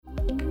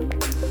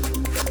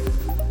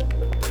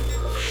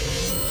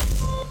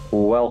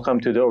Welcome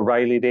to the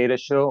O'Reilly Data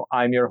Show.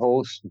 I'm your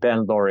host,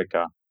 Ben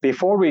Lorica.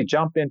 Before we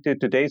jump into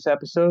today's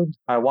episode,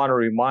 I want to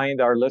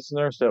remind our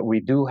listeners that we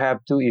do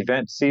have two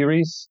event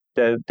series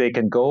that they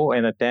can go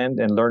and attend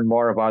and learn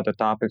more about the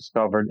topics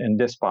covered in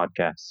this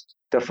podcast.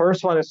 The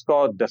first one is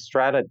called the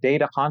Strata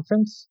Data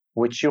Conference,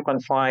 which you can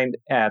find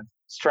at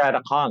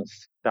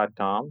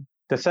strataconf.com.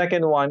 The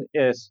second one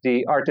is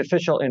the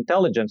Artificial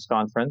Intelligence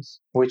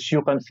Conference, which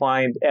you can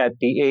find at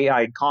the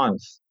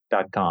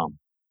AIconf.com.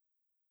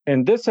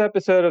 In this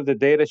episode of the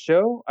Data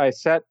Show, I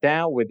sat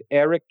down with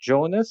Eric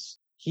Jonas.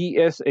 He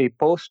is a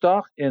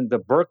postdoc in the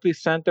Berkeley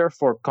Center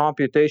for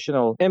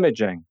Computational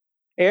Imaging.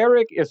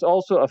 Eric is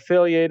also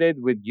affiliated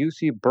with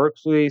UC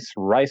Berkeley's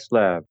Rice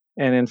Lab.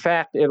 And in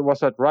fact, it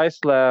was at Rice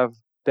Lab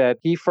that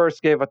he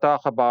first gave a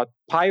talk about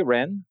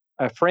Pyren,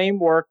 a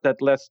framework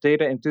that lets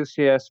data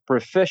enthusiasts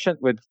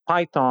proficient with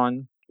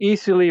Python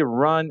easily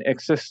run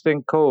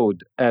existing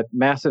code at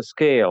massive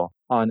scale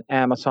on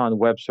Amazon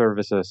Web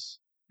Services.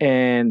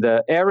 And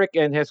Eric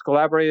and his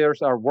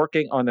collaborators are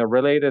working on a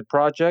related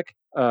project,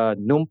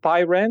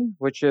 NumPyren,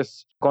 which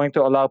is going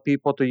to allow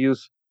people to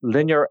use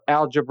linear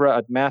algebra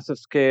at massive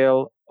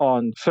scale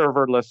on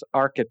serverless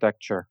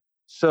architecture.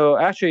 So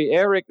actually,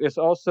 Eric is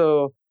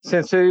also,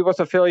 since he was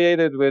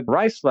affiliated with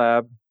Rice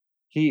Lab,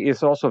 he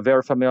is also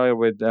very familiar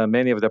with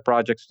many of the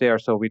projects there.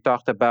 So we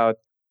talked about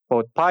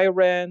both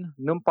Pyren,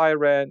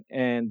 NumPyren,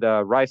 and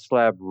Rice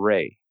Lab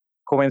Ray.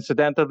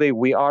 Coincidentally,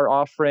 we are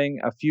offering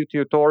a few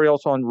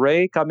tutorials on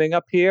Ray coming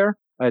up here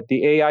at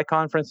the AI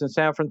conference in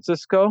San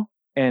Francisco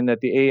and at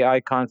the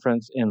AI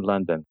conference in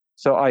London.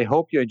 So I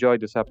hope you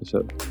enjoyed this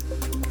episode.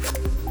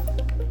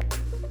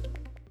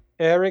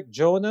 Eric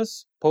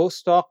Jonas,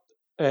 postdoc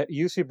at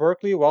UC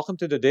Berkeley. Welcome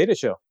to the Data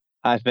Show.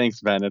 Hi, thanks,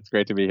 Ben. It's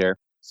great to be here.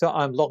 So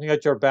I'm looking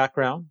at your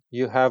background.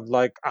 You have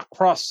like a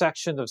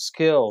cross-section of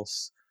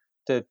skills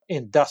that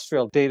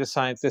industrial data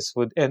scientists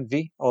would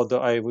envy,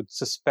 although I would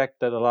suspect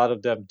that a lot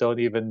of them don't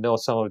even know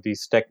some of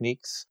these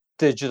techniques.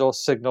 Digital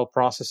signal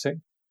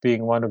processing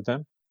being one of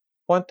them.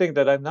 One thing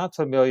that I'm not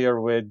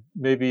familiar with,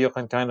 maybe you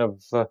can kind of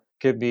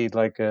give me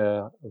like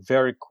a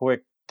very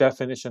quick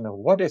definition of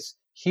what is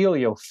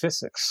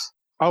heliophysics.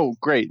 Oh,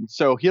 great.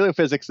 So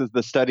heliophysics is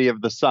the study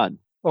of the sun.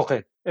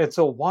 Okay. And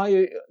so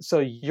so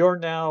you're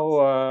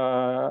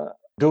now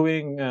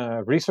doing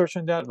research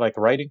on that, like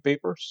writing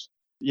papers?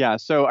 Yeah.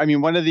 So, I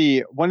mean, one of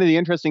the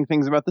interesting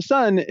things about the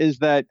sun is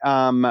that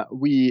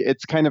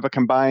it's kind of a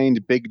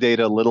combined big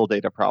data, little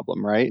data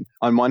problem, right?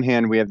 On one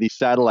hand, we have these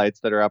satellites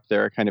that are up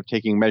there kind of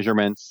taking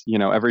measurements,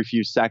 every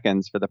few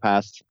seconds for the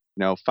past,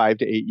 5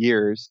 to 8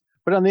 years.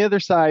 But on the other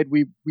side,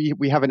 we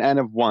have an N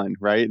of one,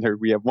 right?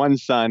 We have one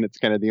sun. It's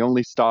kind of the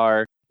only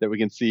star that we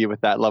can see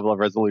with that level of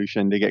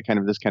resolution to get kind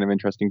of this kind of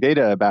interesting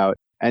data about.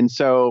 And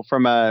so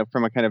from a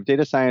kind of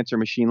data science or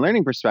machine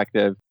learning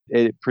perspective,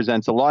 it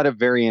presents a lot of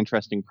very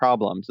interesting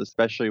problems,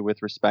 especially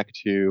with respect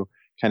to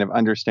kind of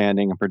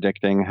understanding and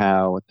predicting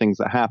how things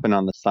that happen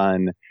on the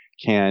sun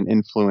can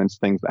influence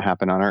things that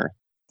happen on Earth.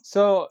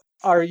 So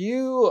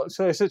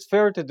is it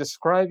fair to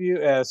describe you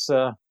as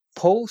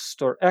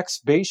post or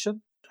ex-Bayesian?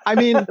 I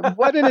mean,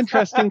 what an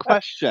interesting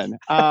question.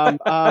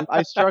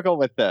 I struggle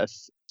with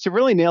this. To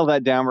really nail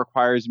that down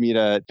requires me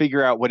to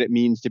figure out what it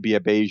means to be a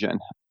Bayesian.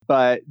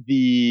 But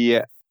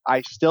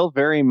I still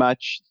very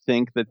much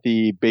think that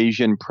the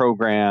Bayesian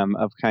program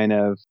of kind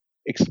of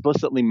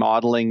explicitly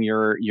modeling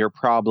your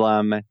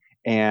problem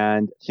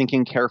and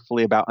thinking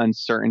carefully about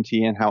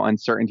uncertainty and how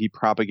uncertainty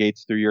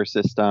propagates through your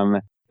system,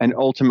 and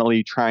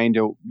ultimately trying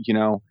to,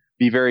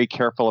 be very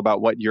careful about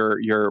what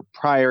your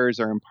priors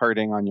are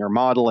imparting on your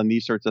model and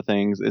these sorts of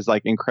things is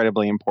like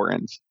incredibly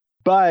important.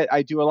 But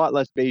I do a lot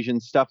less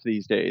Bayesian stuff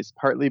these days,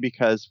 partly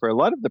because for a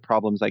lot of the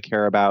problems I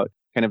care about,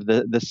 kind of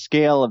the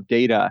scale of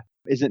data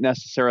isn't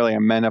necessarily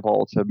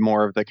amenable to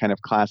more of the kind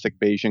of classic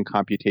Bayesian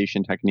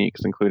computation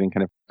techniques, including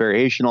kind of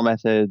variational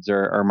methods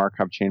or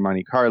Markov chain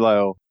Monte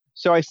Carlo.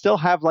 So I still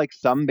have like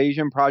some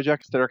Bayesian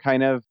projects that are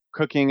kind of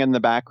cooking in the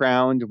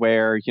background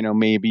where,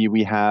 maybe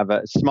we have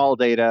a small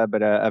data,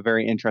 but a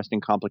very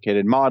interesting,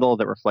 complicated model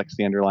that reflects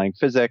the underlying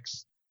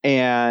physics.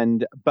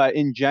 But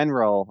in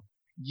general,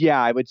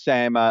 yeah, I would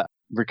say I'm a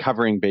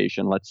recovering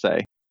Bayesian, let's say.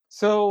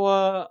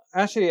 So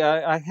actually,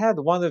 I had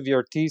one of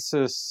your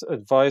thesis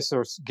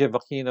advisors give a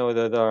keynote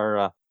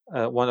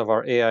at one of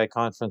our AI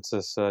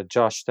conferences,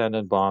 Josh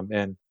Tenenbaum,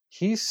 and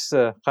he's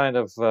kind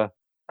of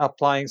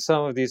applying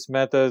some of these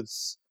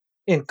methods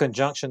in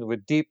conjunction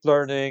with deep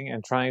learning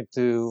and trying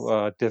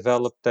to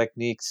develop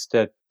techniques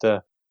that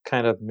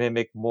kind of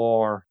mimic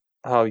more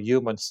how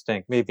humans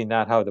think. Maybe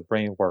not how the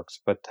brain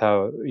works, but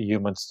how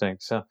humans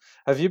think. So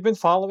have you been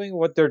following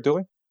what they're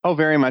doing? Oh,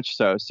 very much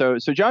so. So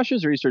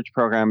Josh's research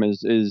program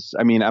is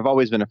I mean, I've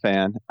always been a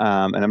fan,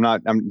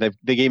 and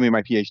they gave me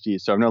my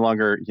PhD, so I'm no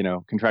longer,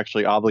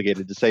 contractually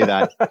obligated to say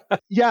that.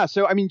 Yeah.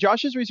 So, I mean,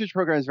 Josh's research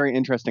program is very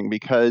interesting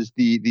because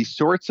the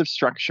sorts of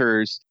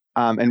structures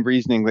and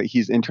reasoning that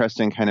he's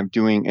interested in kind of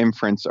doing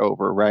inference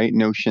over, right?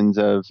 Notions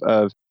of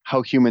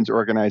how humans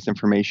organize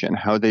information,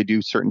 how they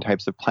do certain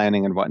types of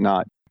planning and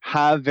whatnot.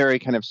 have very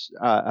kind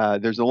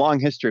of, there's a long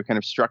history of kind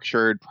of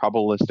structured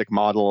probabilistic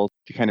models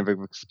to kind of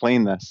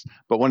explain this.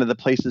 But one of the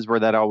places where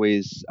that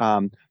always,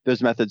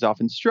 those methods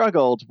often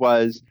struggled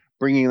was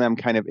bringing them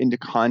kind of into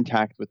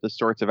contact with the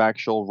sorts of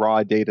actual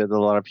raw data that a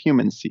lot of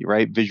humans see,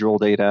 right? Visual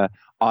data,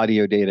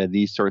 audio data,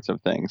 these sorts of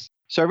things.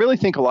 So I really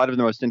think a lot of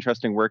the most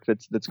interesting work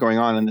that's going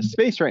on in this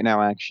space right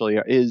now actually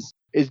is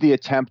the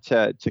attempt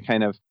to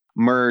kind of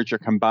merge or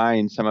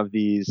combine some of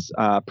these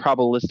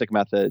probabilistic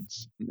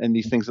methods and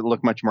these things that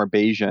look much more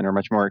Bayesian or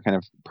much more kind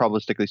of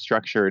probabilistically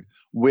structured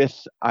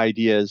with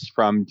ideas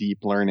from deep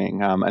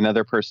learning.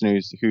 Another person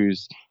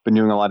who's been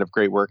doing a lot of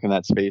great work in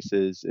that space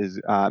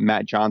is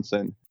Matt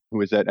Johnson, who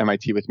was at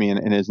MIT with me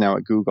and is now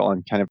at Google,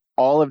 and kind of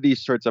all of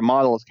these sorts of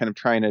models kind of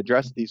trying to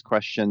address these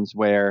questions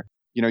where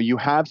you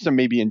have some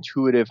maybe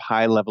intuitive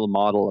high level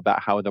model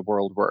about how the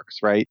world works,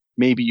 right?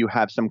 Maybe you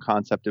have some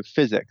concept of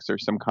physics or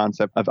some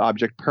concept of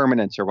object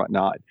permanence or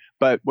whatnot.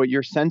 But what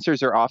your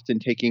sensors are often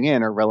taking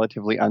in are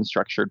relatively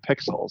unstructured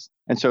pixels.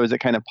 And so is it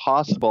kind of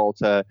possible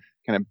to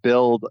kind of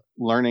build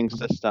learning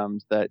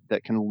systems that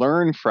can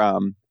learn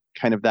from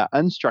kind of that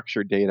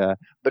unstructured data,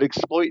 but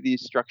exploit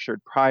these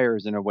structured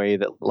priors in a way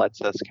that lets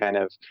us kind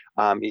of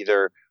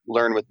either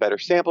learn with better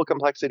sample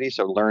complexity,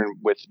 so learn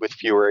with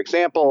fewer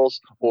examples,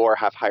 or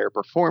have higher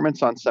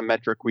performance on some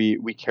metric we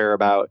care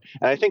about.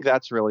 And I think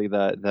that's really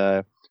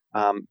the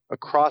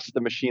across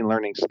the machine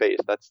learning space,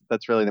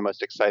 that's really the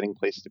most exciting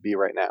place to be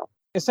right now.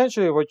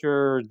 Essentially, what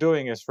you're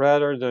doing is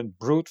rather than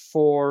brute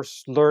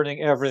force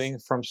learning everything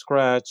from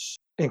scratch,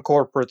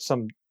 incorporate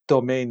some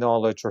domain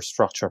knowledge or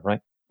structure,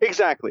 right?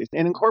 Exactly.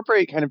 And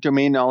incorporate kind of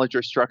domain knowledge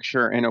or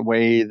structure in a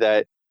way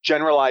that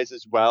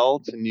generalizes well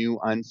to new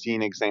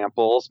unseen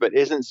examples, but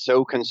isn't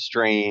so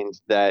constrained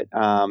that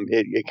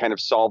it kind of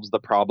solves the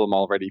problem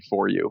already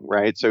for you,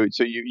 right? So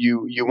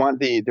you want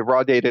the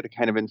raw data to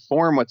kind of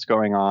inform what's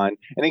going on.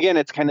 And again,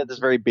 it's kind of this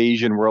very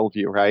Bayesian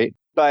worldview, right?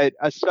 But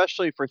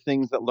especially for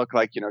things that look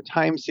like,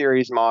 time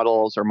series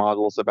models or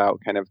models about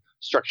kind of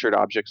structured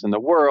objects in the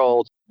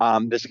world,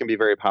 this can be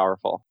very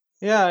powerful.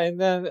 Yeah, and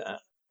then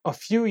a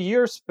few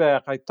years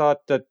back, I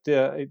thought that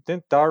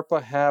didn't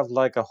DARPA have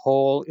like a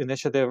whole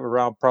initiative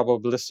around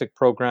probabilistic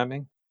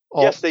programming?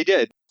 Yes, they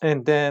did.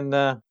 And then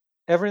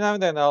every now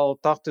and then I'll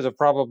talk to the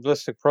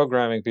probabilistic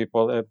programming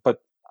people, but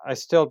I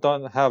still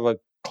don't have a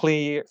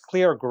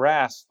clear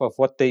grasp of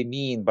what they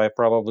mean by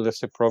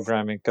probabilistic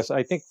programming, because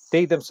I think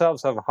they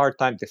themselves have a hard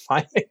time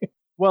defining.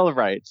 Well,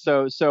 right.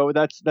 So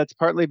that's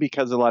partly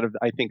because a lot of,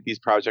 I think, these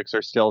projects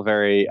are still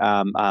very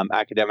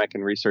academic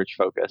and research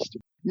focused.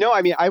 No,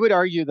 I mean, I would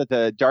argue that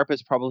the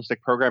DARPA's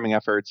probabilistic programming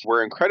efforts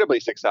were incredibly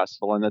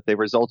successful and that they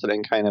resulted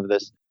in kind of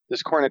this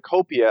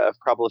cornucopia of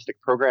probabilistic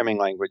programming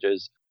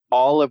languages,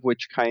 all of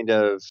which kind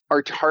of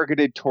are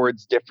targeted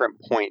towards different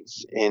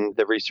points in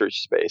the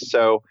research space.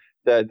 So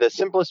the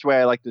simplest way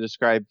I like to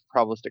describe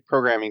probabilistic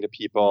programming to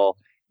people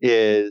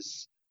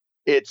is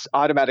it's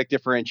automatic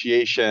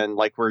differentiation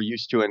like we're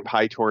used to in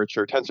PyTorch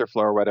or TensorFlow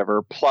or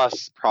whatever,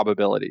 plus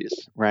probabilities,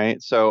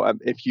 right? So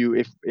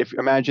if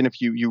imagine if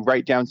you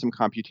write down some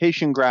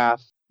computation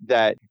graph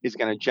that is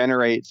going to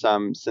generate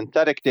some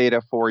synthetic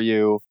data for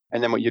you,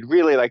 and then what you'd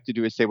really like to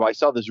do is say, well, I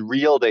saw this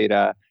real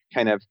data,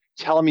 kind of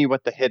tell me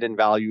what the hidden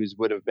values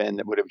would have been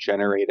that would have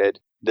generated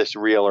this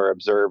real or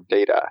observed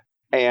data.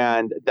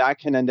 And that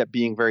can end up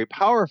being very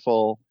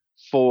powerful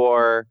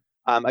for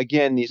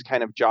again, these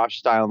kind of Josh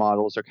style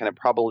models or kind of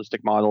probabilistic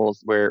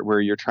models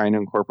where you're trying to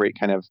incorporate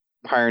kind of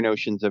prior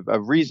notions of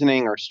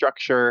reasoning or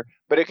structure,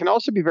 but it can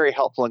also be very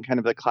helpful in kind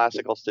of the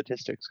classical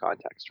statistics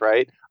context,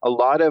 right? A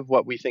lot of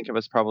what we think of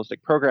as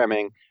probabilistic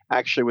programming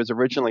actually was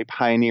originally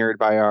pioneered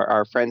by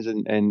our friends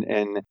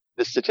in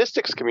the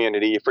statistics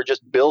community for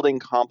just building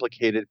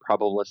complicated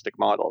probabilistic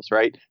models,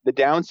 right? The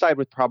downside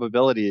with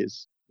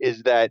probabilities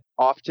is that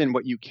often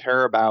what you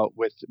care about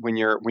with when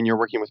you're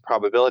working with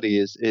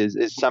probabilities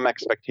is some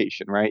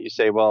expectation, right? You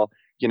say, well,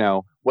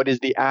 what is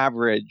the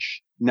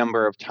average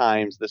number of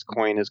times this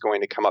coin is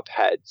going to come up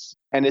heads?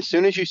 And as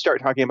soon as you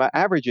start talking about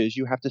averages,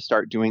 you have to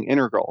start doing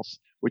integrals,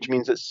 which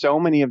means that so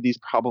many of these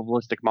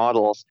probabilistic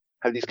models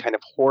have these kind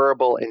of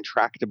horrible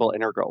intractable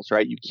integrals,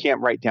 right? You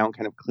can't write down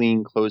kind of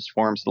clean closed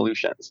form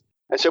solutions.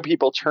 And so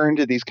people turn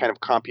to these kind of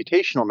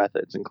computational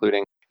methods,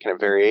 including kind of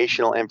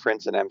variational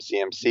inference and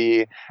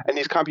MCMC. And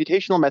these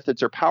computational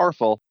methods are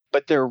powerful,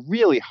 but they're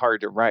really hard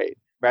to write,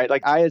 right?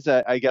 Like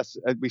I guess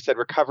we said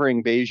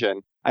recovering Bayesian,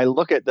 I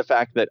look at the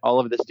fact that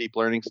all of this deep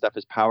learning stuff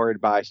is powered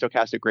by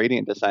stochastic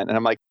gradient descent. And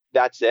I'm like,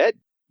 that's it?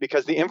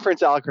 Because the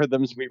inference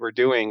algorithms we were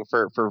doing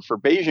for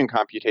Bayesian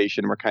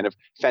computation were kind of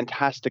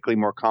fantastically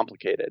more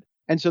complicated.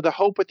 And so the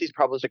hope with these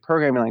probabilistic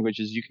programming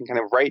languages, you can kind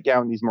of write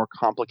down these more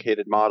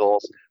complicated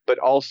models, but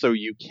also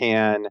you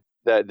can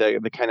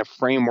the kind of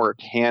framework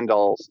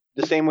handles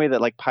the same way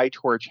that like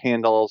PyTorch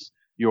handles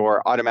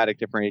your automatic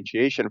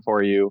differentiation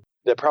for you.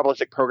 The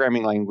probabilistic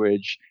programming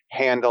language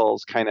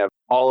handles kind of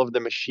all of the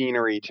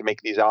machinery to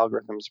make these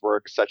algorithms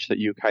work such that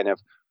you kind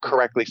of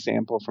correctly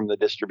sample from the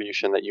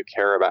distribution that you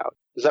care about.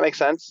 Does that make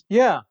sense?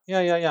 Yeah.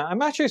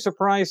 I'm actually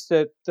surprised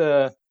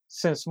that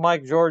since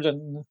Mike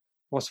Jordan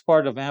was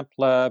part of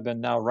AmpLab and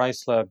now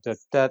RiceLab,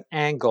 that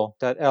angle,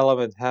 that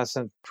element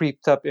hasn't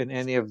creeped up in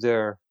any of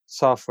their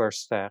software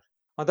stack.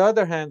 On the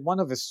other hand, one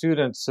of his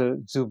students,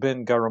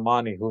 Zubin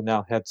Garamani, who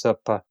now heads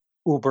up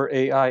Uber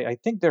AI, I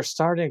think they're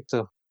starting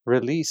to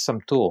release some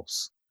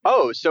tools.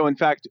 Oh, so in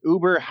fact,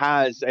 Uber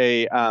has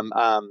a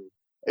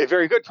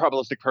very good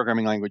probabilistic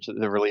programming language that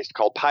they've released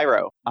called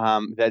Pyro,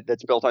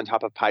 that's built on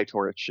top of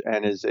PyTorch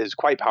and is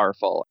quite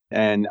powerful.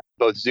 And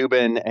both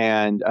Zubin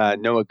and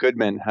Noah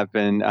Goodman have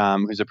been,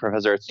 who's a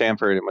professor at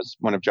Stanford and was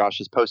one of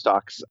Josh's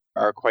postdocs,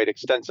 are quite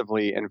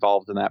extensively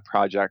involved in that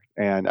project.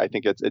 And I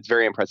think it's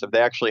very impressive.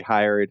 They actually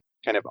hired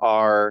kind of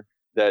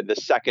the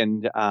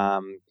second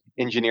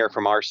engineer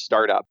from our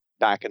startup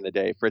back in the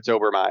day, Fritz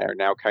Obermeier,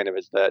 now kind of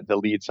is the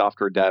lead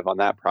software dev on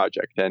that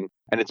project. And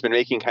it's been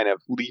making kind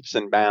of leaps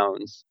and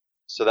bounds.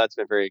 So that's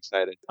been very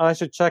exciting. I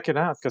should check it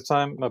out because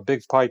I'm a big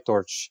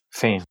PyTorch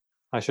fan.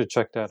 I should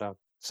check that out.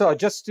 So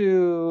just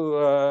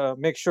to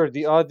make sure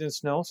the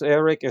audience knows,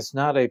 Eric is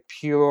not a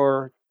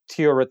pure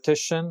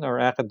theoretician or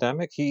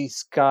academic.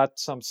 He's got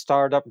some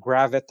startup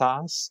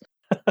gravitas.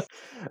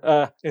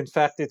 In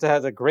fact, it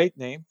has a great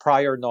name,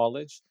 Prior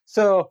Knowledge.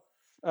 So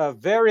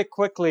very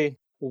quickly,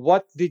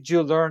 what did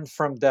you learn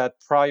from that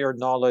prior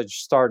knowledge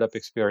startup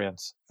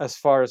experience as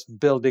far as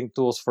building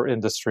tools for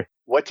industry?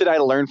 What did I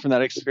learn from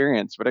that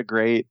experience? What a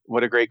great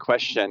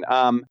question.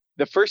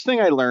 The first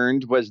thing I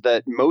learned was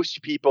that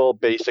most people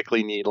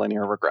basically need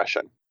linear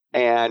regression.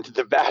 And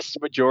the vast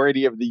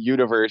majority of the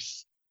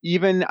universe,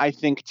 even I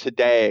think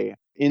today,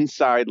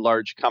 inside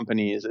large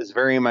companies, is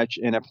very much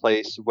in a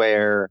place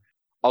where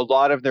a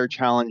lot of their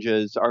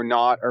challenges are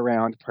not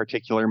around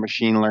particular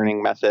machine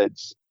learning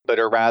methods, but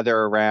are rather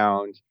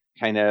around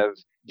kind of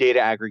data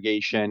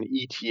aggregation,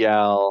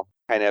 ETL,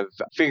 kind of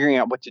figuring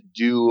out what to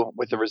do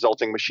with the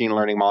resulting machine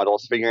learning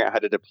models, figuring out how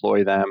to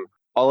deploy them.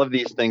 All of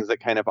these things that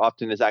kind of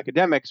often as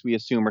academics, we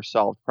assume are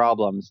solved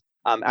problems.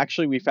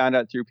 Actually, we found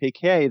out through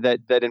PK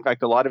that in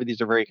fact, a lot of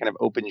these are very kind of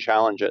open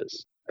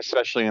challenges,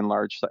 especially in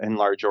large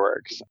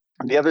orgs.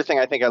 The other thing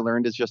I think I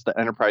learned is just that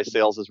enterprise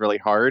sales is really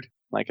hard.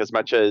 Like as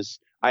much as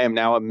I am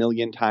now a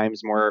million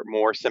times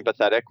more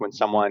sympathetic when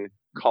someone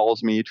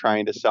calls me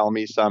trying to sell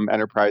me some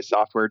enterprise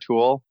software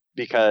tool,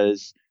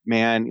 because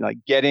man, like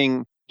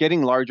getting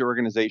large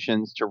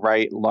organizations to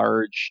write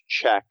large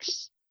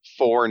checks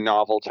for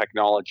novel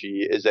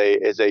technology is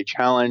a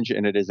challenge,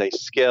 and it is a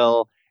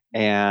skill,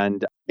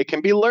 and it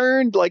can be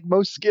learned like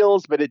most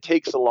skills, but it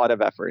takes a lot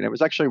of effort. And it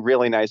was actually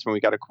really nice when we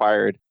got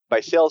acquired by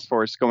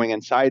Salesforce, going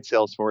inside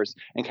Salesforce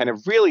and kind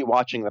of really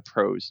watching the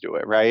pros do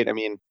it, right? I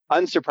mean,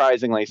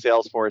 unsurprisingly,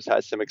 Salesforce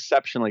has some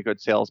exceptionally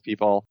good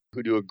salespeople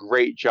who do a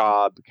great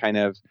job kind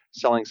of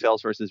selling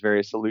Salesforce's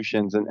various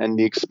solutions. And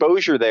the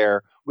exposure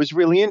there was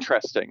really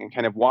interesting, and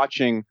kind of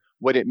watching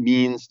what it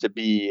means to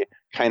be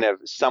kind of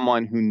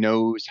someone who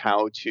knows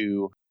how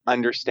to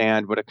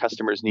understand what a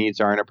customer's needs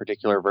are in a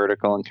particular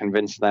vertical and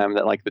convince them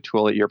that like the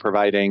tool that you're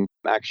providing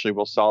actually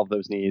will solve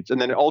those needs.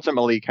 And then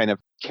ultimately kind of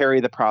carry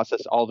the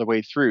process all the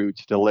way through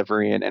to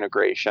delivery and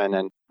integration.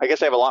 And I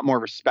guess I have a lot more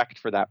respect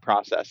for that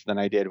process than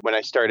I did when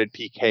I started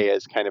PK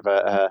as kind of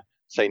a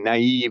say,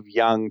 naive,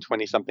 young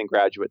 20-something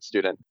graduate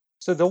student.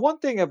 So the one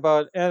thing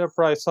about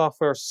enterprise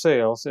software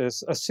sales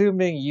is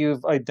assuming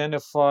you've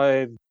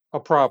identified a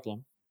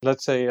problem,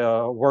 let's say a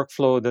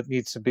workflow that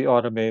needs to be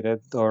automated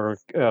or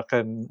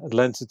can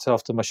lends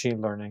itself to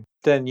machine learning,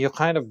 then you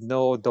kind of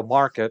know the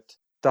market.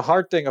 The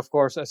hard thing, of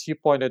course, as you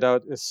pointed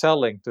out, is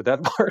selling to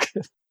that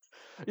market.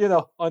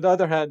 On the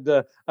other hand,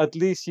 at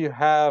least you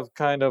have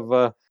kind of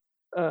a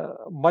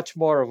much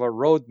more of a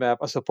roadmap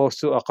as opposed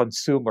to a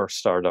consumer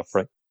startup,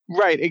 right?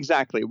 Right,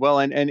 exactly. Well,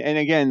 and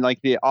again, like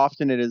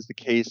often it is the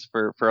case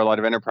for a lot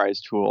of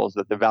enterprise tools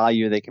that the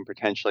value they can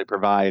potentially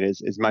provide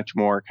is much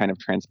more kind of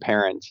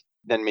transparent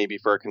than maybe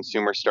for a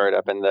consumer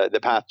startup, and the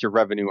path to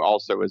revenue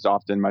also is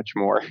often much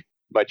more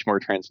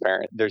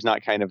transparent. There's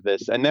not kind of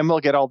this, and then we'll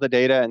get all the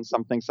data and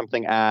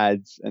something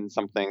ads and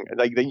something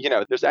like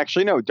there's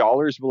actually no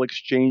dollars will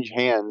exchange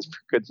hands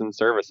for goods and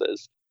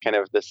services. Kind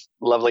of this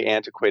lovely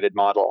antiquated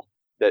model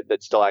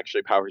that still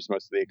actually powers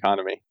most of the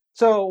economy.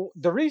 So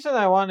the reason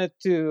I wanted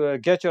to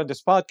get you on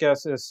this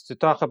podcast is to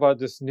talk about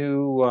this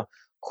new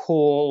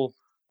cool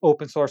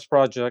open source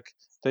project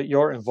that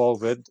you're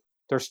involved with.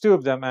 There's two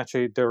of them,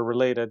 actually, they're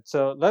related.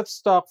 So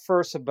let's talk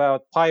first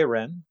about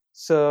Pyren.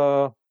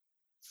 So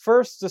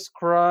first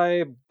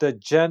describe the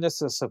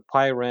genesis of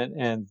Pyren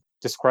and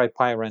describe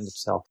Pyren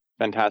itself.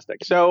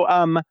 Fantastic. So,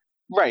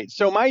 right.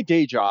 So my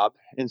day job,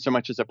 in so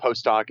much as a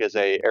postdoc is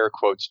a air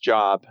quotes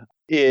job,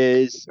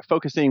 is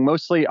focusing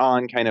mostly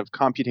on kind of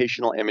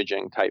computational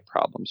imaging type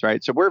problems,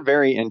 right? So we're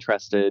very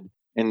interested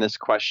in this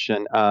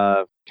question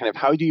of kind of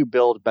how do you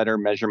build better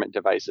measurement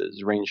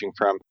devices, ranging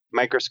from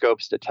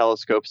microscopes to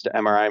telescopes to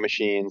MRI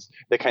machines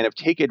that kind of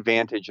take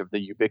advantage of the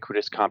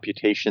ubiquitous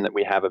computation that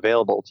we have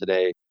available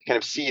today to kind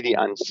of see the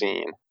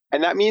unseen.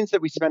 And that means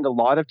that we spend a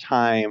lot of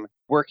time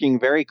working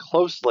very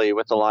closely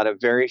with a lot of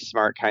very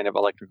smart kind of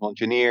electrical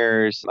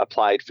engineers,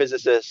 applied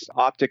physicists,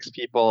 optics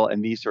people,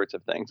 and these sorts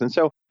of things. And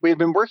so we had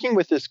been working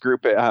with this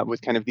group,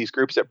 with kind of these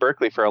groups at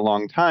Berkeley for a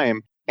long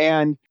time.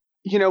 And,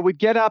 we'd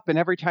get up and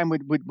every time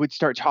we'd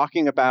start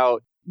talking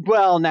about,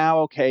 well, now,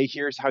 okay,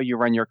 here's how you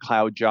run your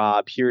cloud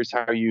job. Here's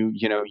how you,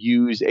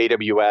 use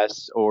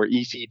AWS or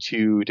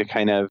EC2 to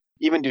kind of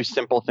even do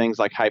simple things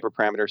like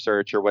hyperparameter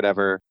search or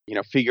whatever,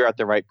 figure out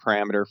the right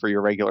parameter for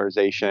your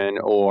regularization.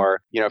 Or,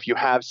 if you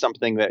have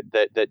something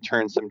that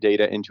turns some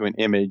data into an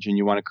image and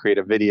you want to create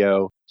a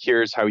video,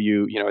 here's how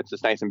you, it's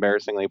this nice,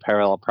 embarrassingly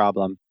parallel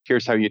problem.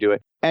 Here's how you do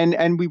it.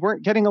 And we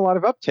weren't getting a lot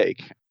of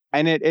uptake.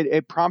 And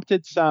it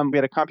prompted we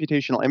had a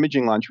computational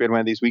imaging lunch. We had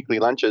one of these weekly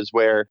lunches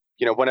where,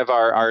 one of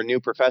our new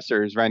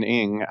professors, Ren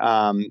Ng,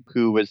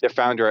 who was the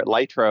founder and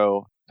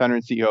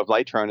CEO of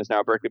Lightro and is now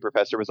a Berkeley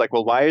professor, was like,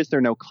 well, why is there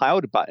no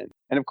cloud button?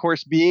 And of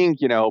course, being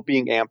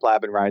AMP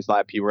Lab and Rise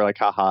Lab, people were like,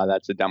 haha,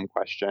 that's a dumb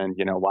question.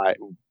 Why?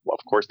 Well,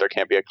 of course, there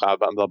can't be a cloud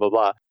button, blah, blah,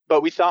 blah.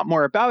 But we thought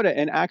more about it.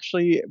 And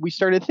actually, we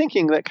started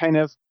thinking that kind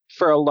of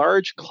for a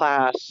large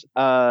class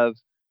of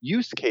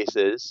use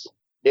cases,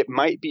 it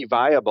might be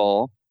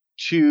viable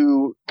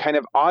to kind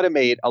of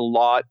automate a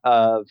lot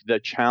of the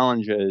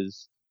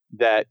challenges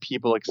that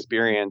people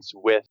experience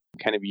with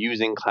kind of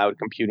using cloud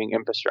computing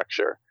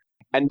infrastructure.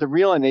 And the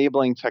real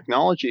enabling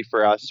technology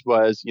for us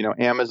was,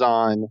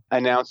 Amazon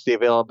announced the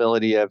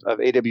availability of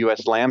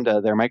AWS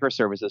Lambda, their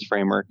microservices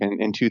framework,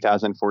 in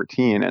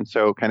 2014. And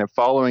so kind of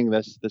following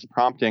this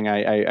prompting,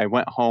 I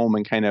went home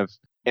and kind of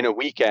in a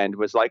weekend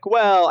was like,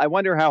 well, I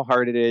wonder how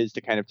hard it is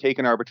to kind of take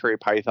an arbitrary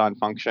Python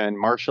function,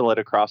 marshal it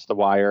across the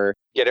wire,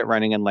 get it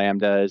running in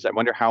Lambdas. I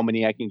wonder how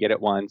many I can get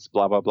at once,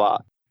 blah, blah, blah.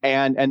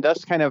 And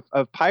thus kind of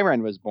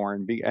Pyren was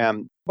born.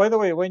 By the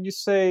way, when you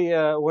say,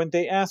 when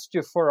they asked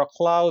you for a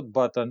cloud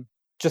button,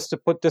 just to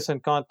put this in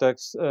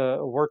context,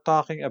 we're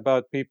talking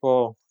about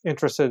people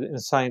interested in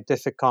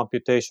scientific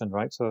computation,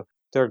 right? So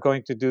they're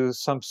going to do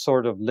some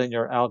sort of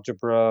linear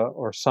algebra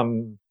or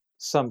some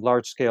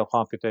large scale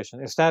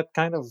computation. Is that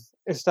kind of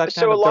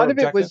So a lot of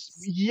it was,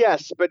 objective?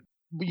 yes, but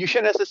you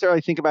shouldn't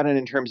necessarily think about it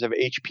in terms of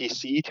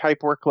HPC type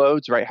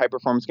workloads, right? High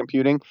performance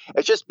computing.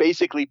 It's just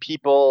basically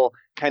people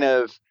kind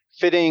of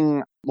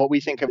fitting what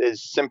we think of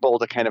as simple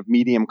to kind of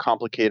medium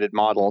complicated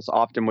models,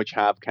 often which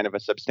have kind of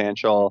a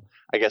substantial,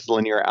 I guess,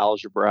 linear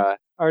algebra.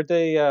 Are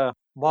they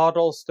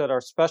models that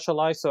are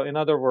specialized? So in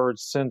other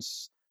words,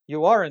 since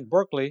you are in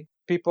Berkeley,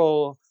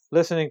 people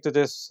listening to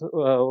this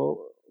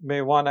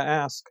may want to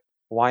ask,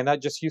 why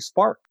not just use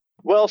Spark?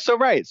 Well,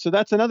 right. So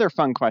that's another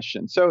fun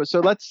question. So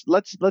let's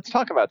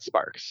talk about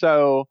Spark.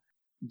 So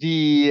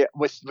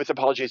with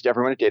apologies to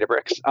everyone at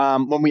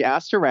Databricks, when we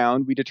asked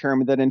around, we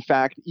determined that in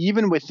fact,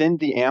 even within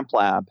the AMP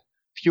lab,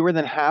 fewer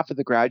than half of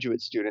the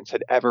graduate students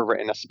had ever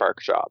written a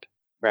Spark job,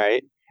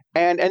 right?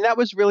 And that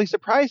was really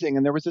surprising.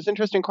 And there was this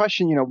interesting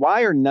question,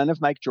 why are none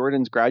of Mike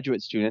Jordan's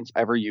graduate students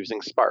ever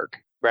using Spark,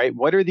 right?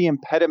 What are the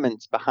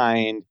impediments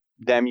behind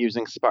them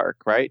using Spark,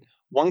 right?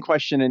 One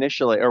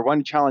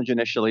challenge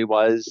initially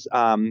was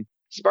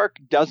Spark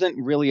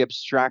doesn't really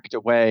abstract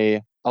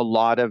away a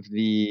lot of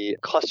the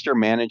cluster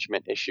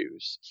management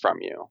issues from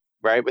you,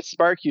 right? With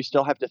Spark, you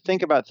still have to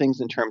think about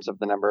things in terms of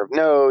the number of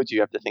nodes.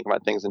 You have to think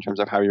about things in terms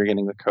of how you're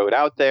getting the code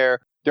out there.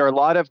 There are a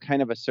lot of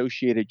kind of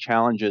associated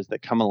challenges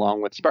that come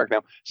along with Spark.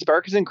 Now,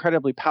 Spark is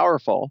incredibly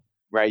powerful,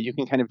 right? You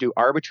can kind of do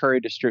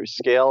arbitrary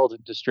scaled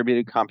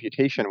distributed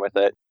computation with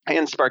it.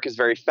 And Spark is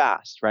very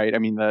fast, right? I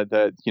mean,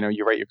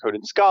 you write your code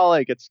in Scala,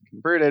 it gets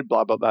converted,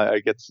 blah, blah, blah.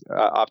 It gets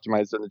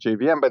optimized in the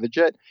JVM by the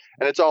JIT,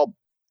 and it's all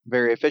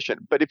very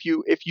efficient. But if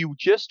you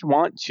just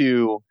want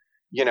to,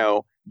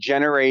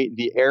 generate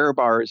the error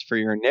bars for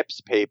your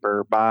NIPS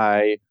paper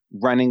by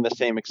running the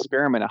same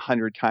experiment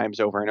 100 times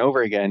over and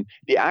over again,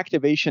 the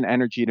activation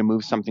energy to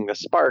move something to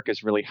Spark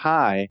is really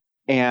high.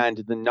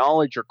 And the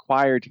knowledge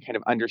required to kind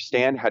of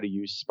understand how to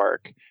use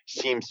Spark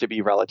seems to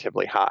be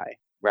relatively high,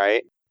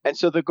 right? And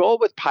so the goal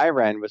with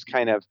Pyren was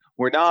kind of,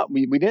 we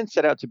didn't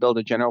set out to build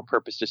a general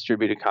purpose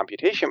distributed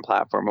computation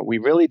platform. What we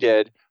really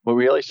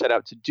set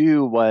out to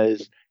do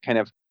was kind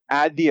of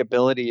add the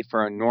ability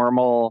for a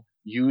normal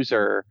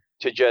user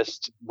to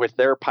just, with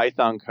their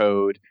Python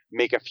code,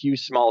 make a few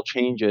small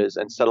changes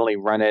and suddenly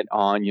run it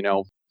on,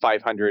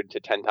 500 to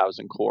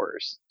 10,000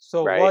 cores.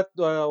 So right?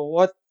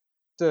 what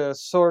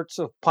sorts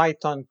of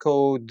Python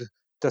code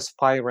does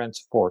Pyren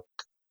support?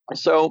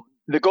 So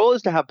the goal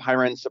is to have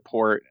Pyren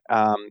support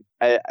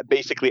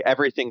basically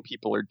everything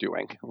people are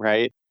doing,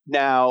 right?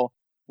 Now,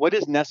 what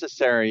is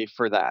necessary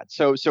for that?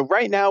 So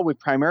right now, we've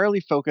primarily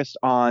focused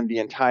on the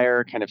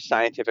entire kind of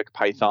scientific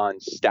Python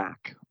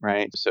stack,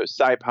 right? So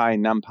SciPy,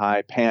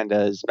 NumPy,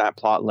 Pandas,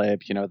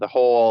 Matplotlib, the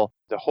whole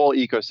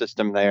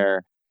ecosystem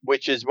there,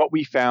 which is what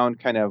we found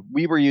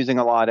we were using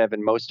a lot of,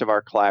 and most of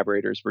our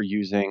collaborators were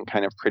using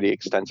kind of pretty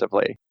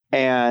extensively.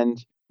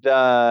 And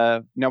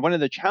now one of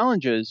the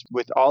challenges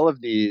with all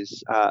of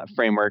these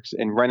frameworks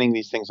in running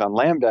these things on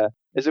Lambda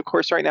is, of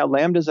course, right now,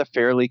 Lambda is a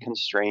fairly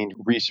constrained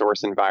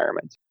resource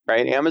environment,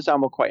 right?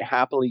 Amazon will quite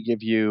happily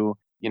give you,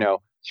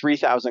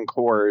 3,000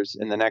 cores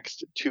in the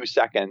next 2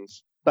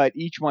 seconds, but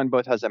each one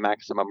both has a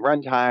maximum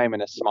runtime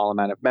and a small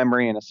amount of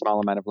memory and a small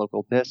amount of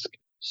local disk.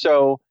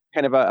 So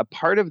kind of a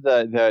part of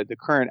the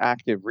current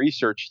active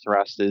research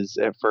thrust is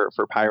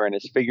for Pyren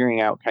is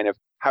figuring out kind of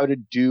how to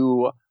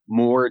do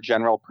more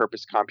general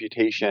purpose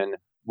computation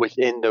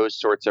within those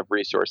sorts of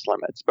resource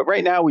limits. But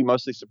right now we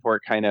mostly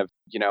support kind of,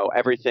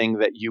 everything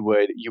that you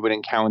would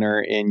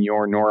encounter in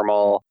your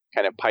normal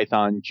kind of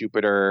Python,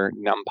 Jupyter,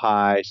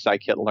 NumPy,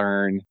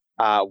 scikit-learn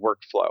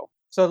workflow.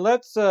 So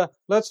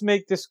let's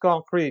make this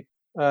concrete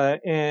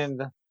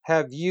and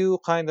have you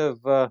kind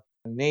of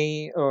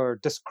name or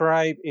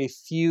describe a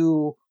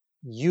few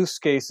use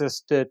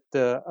cases that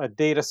a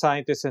data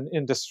scientist and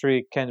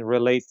industry can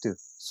relate to.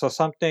 So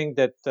something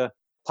that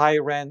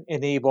Pyren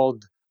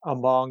enabled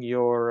among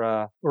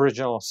your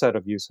original set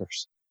of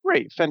users.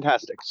 Great,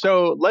 fantastic.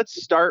 So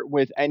let's start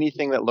with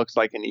anything that looks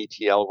like an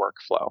ETL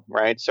workflow,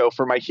 right? So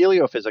for my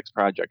heliophysics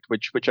project,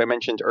 which I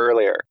mentioned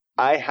earlier,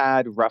 I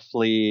had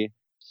roughly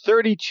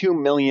 32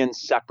 million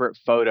separate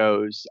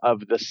photos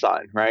of the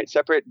sun, right?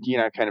 Separate,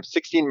 kind of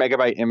 16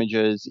 megabyte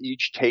images,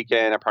 each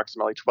taken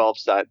approximately 12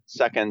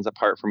 seconds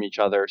apart from each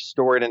other,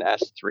 stored in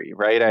S3,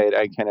 right?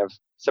 I kind of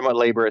somewhat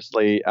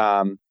laboriously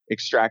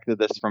extracted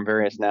this from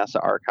various NASA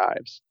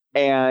archives.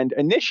 And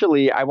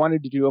initially, I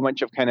wanted to do a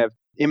bunch of kind of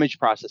image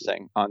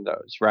processing on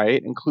those, right?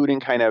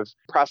 Including kind of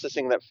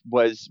processing that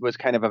was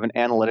kind of an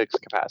analytics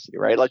capacity,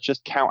 right? Let's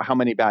just count how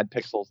many bad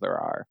pixels there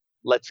are.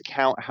 Let's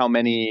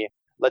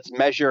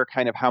measure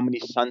kind of how many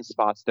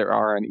sunspots there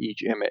are in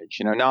each image.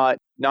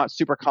 Not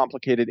super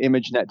complicated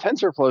ImageNet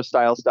TensorFlow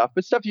style stuff,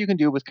 but stuff you can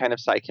do with kind of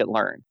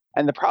scikit-learn.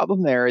 And the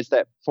problem there is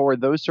that for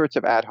those sorts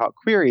of ad hoc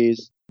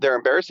queries, they're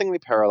embarrassingly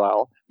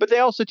parallel, but they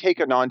also take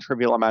a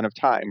non-trivial amount of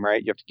time,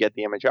 right? You have to get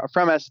the image out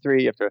from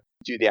S3, you have to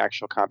do the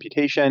actual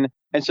computation.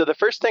 And so the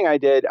first thing I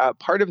did,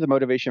 part of the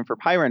motivation for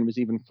Pyren was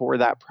even for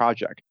that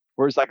project,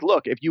 where it's like,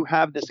 look, if you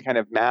have this kind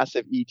of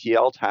massive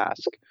ETL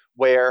task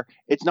where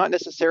it's not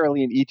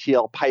necessarily an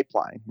ETL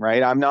pipeline,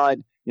 right? I'm not,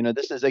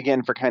 this is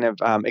again for kind of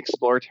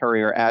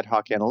exploratory or ad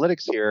hoc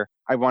analytics here.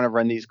 I want to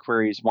run these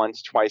queries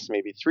once, twice,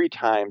 maybe 3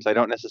 times. I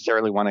don't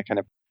necessarily want to kind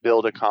of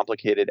build a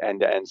complicated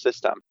end-to-end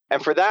system.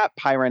 And for that,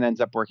 Pyren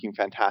ends up working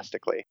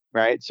fantastically,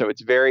 right? So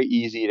it's very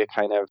easy to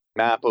kind of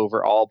map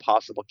over all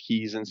possible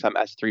keys in some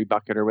S3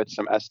 bucket or with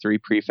some S3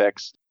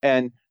 prefix.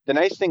 And the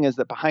nice thing is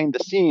that behind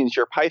the scenes,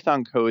 your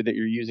Python code that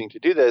you're using to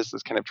do this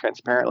is kind of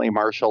transparently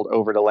marshaled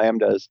over to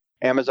Lambdas.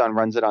 Amazon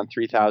runs it on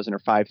 3,000 or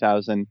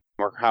 5,000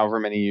 or however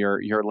many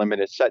your limit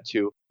is set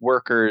to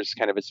workers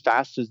kind of as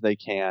fast as they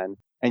can,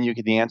 and you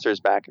get the answers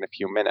back in a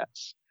few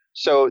minutes.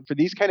 So for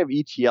these kind of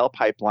ETL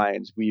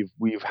pipelines,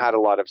 we've had a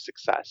lot of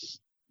success,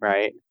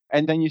 right?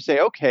 And then you say,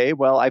 okay,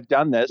 well, I've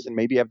done this and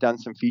maybe I've done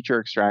some feature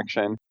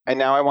extraction and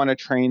now I want to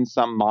train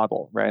some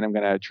model, right? I'm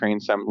going to train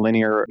some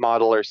linear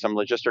model or some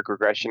logistic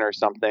regression or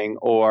something.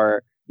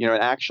 Or, an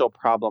actual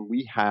problem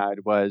we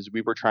had was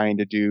we were trying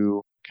to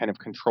do kind of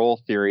control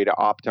theory to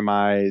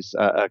optimize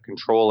a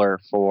controller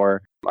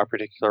for a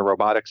particular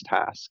robotics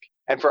task.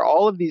 And for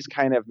all of these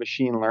kind of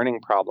machine learning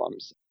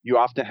problems, you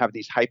often have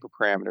these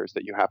hyperparameters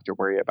that you have to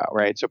worry about,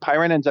 right? So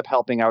Pyren ends up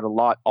helping out a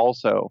lot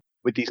also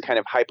with these kind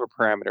of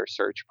hyperparameter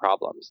search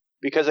problems.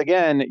 Because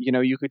again,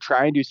 you could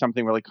try and do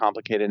something really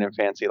complicated and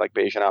fancy like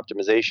Bayesian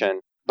optimization,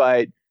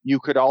 but you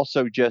could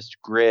also just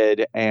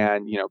grid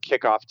and,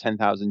 kick off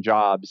 10,000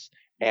 jobs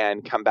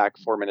and come back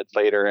 4 minutes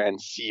later and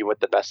see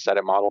what the best set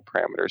of model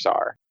parameters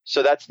are.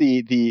 So that's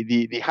the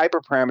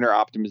hyperparameter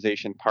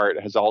optimization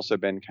part has also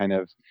been kind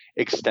of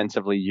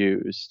extensively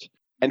used.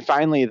 And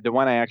finally, the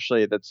one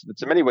that's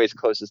in many ways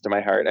closest to my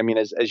heart. I mean,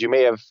 as you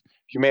may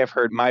have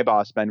heard my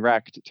boss Ben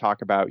Recht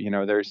talk about,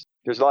 there's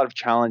a lot of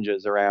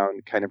challenges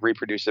around kind of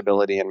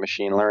reproducibility and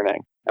machine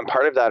learning, and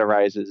part of that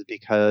arises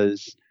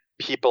because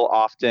people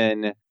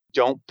often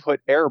don't put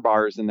error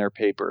bars in their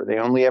paper. They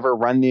only ever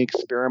run the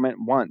experiment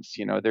once.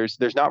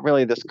 There's not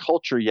really this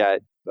culture yet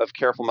of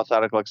careful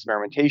methodical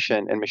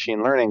experimentation in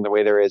machine learning the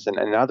way there is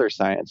in other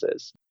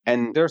sciences.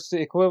 And there's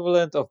the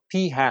equivalent of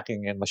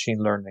p-hacking in machine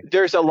learning.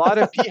 There's a lot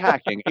of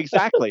p-hacking.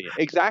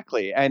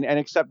 Exactly. And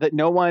except that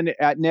no one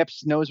at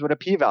NIPS knows what a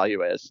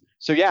p-value is.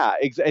 So yeah,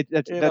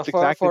 that's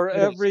exactly for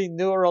every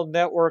neural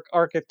network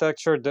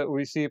architecture that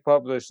we see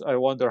published, I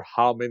wonder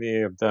how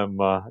many of them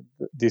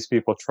these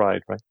people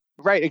tried, right?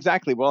 Right,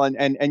 exactly. Well, and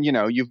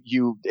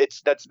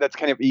that's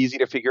kind of easy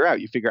to figure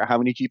out. You figure out how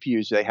many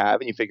GPUs they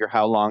have, and you figure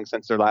how long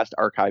since their last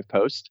archive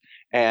post,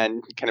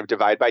 and kind of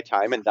divide by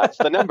time, and that's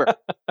the number,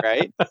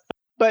 right?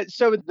 But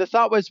so the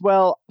thought was,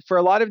 well, for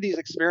a lot of these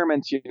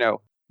experiments,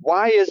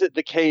 why is it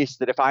the case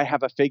that if I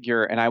have a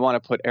figure and I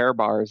want to put error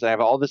bars, I have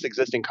all this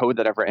existing code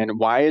that I've written,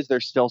 why is there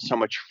still so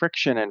much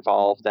friction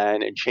involved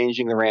then in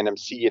changing the random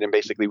seed and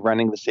basically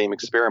running the same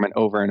experiment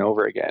over and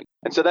over again?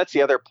 And so that's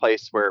the other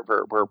place where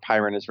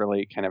Pyren has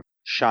really kind of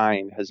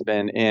shined, has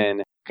been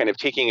in kind of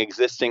taking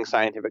existing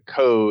scientific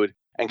code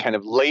and kind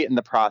of late in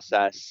the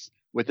process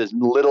with as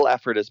little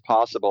effort as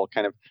possible,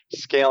 kind of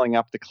scaling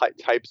up the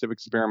types of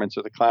experiments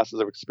or the classes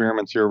of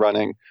experiments you're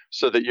running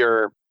so that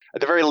you're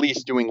at the very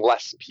least doing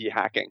less p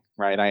hacking,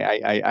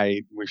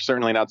 right? We're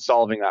certainly not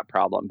solving that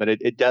problem, but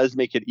it does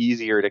make it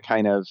easier to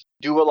kind of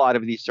do a lot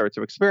of these sorts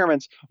of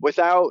experiments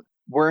without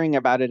worrying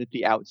about it at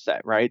the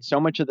outset, right? So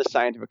much of the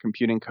scientific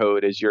computing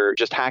code is you're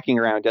just hacking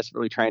around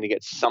desperately trying to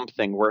get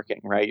something working,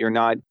 right?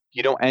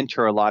 You don't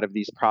enter a lot of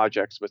these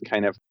projects with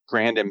kind of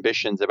grand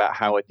ambitions about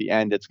how at the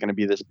end it's going to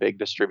be this big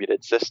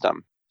distributed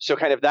system. So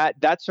kind of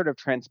that sort of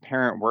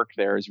transparent work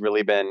there has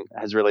really been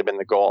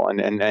the goal,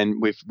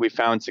 and we've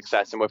found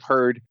success, and we've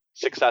heard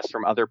success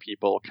from other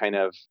people kind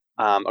of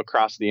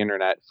across the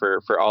internet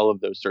for all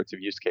of those sorts of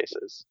use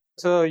cases.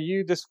 So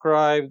you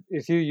described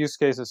a few use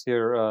cases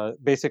here,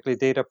 basically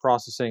data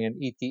processing and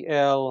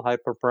ETL,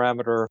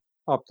 hyperparameter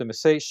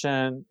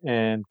optimization,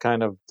 and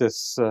kind of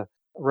this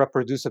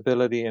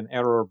reproducibility and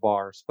error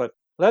bars. But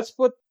let's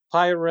put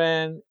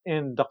Pyren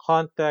in the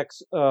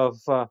context of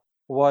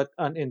what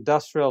an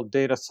industrial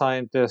data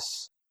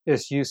scientist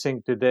is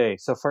using today.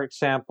 So for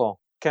example,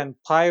 can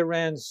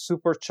Pyren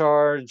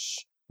supercharge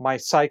my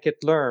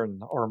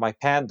scikit-learn or my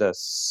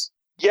pandas?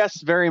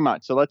 Yes, very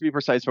much. So let's be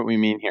precise what we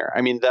mean here.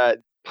 I mean,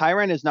 the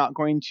Pyren is not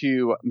going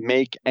to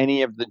make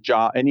any of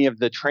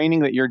the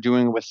training that you're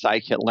doing with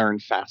scikit-learn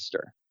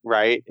faster,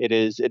 right? It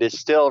is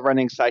still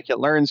running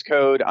scikit-learn's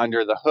code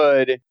under the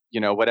hood.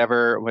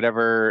 Whatever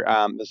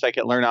the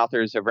scikit-learn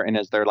authors have written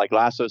as their like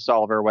lasso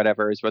solver,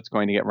 whatever is what's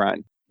going to get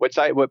run. What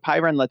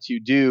Pyren lets you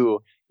do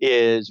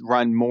is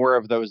run more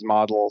of those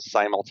models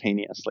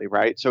simultaneously,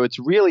 right? So it's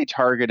really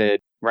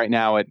targeted right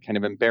now at kind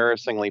of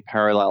embarrassingly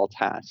parallel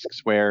tasks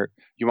where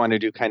you want to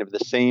do kind of the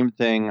same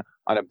thing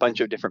on a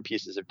bunch of different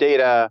pieces of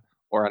data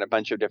or on a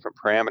bunch of different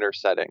parameter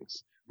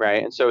settings,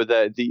 right? And so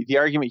the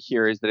argument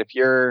here is that if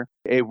you're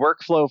a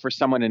workflow for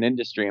someone in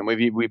industry, and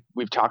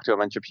we've talked to a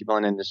bunch of people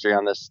in industry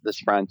on this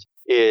front,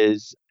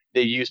 is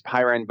they use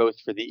Pyren both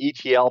for the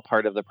ETL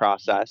part of the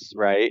process,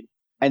 right?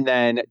 And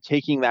then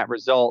taking that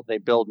result, they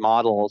build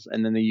models,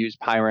 and then they use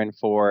Pyren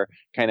for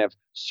kind of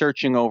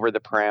searching over the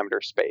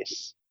parameter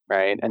space,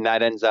 right? And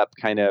that ends up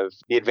kind of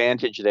the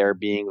advantage there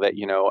being that,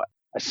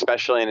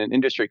 especially in an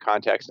industry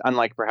context,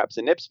 unlike perhaps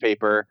a NIPS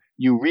paper,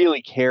 you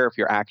really care if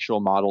your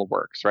actual model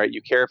works, right?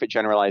 You care if it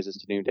generalizes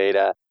to new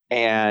data.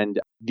 And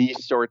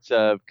these sorts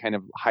of kind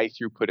of high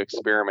throughput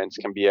experiments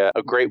can be a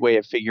great way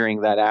of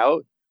figuring that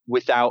out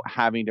without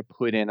having to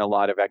put in a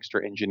lot of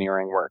extra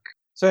engineering work.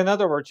 So in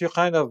other words, you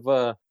kind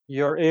of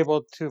you're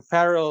able to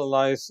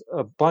parallelize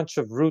a bunch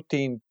of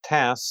routine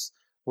tasks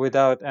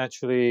without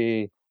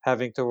actually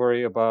having to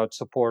worry about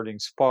supporting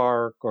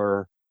Spark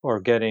or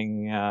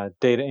getting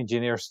data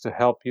engineers to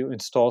help you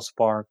install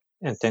Spark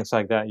and things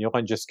like that. You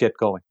can just get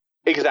going.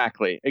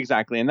 Exactly.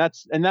 And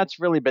that's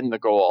really been the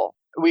goal.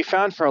 We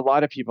found for a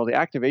lot of people, the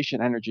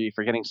activation energy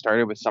for getting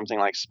started with something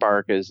like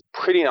Spark is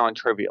pretty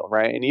non-trivial,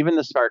 right? And even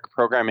the Spark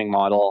programming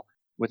model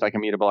with like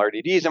immutable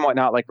RDDs and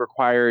whatnot, like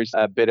requires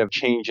a bit of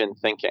change in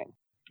thinking.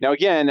 Now,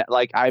 again,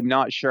 like I'm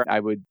not sure I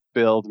would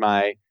build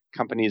my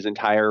company's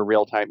entire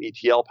real-time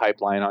ETL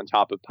pipeline on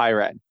top of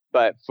Pyren.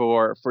 But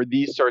for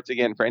these sorts,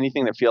 again, for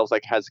anything that feels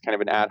like has kind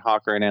of an ad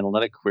hoc or an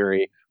analytic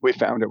query, we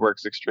found it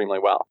works extremely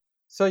well.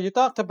 So you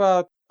talked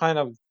about kind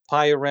of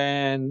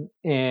Pyren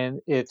and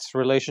its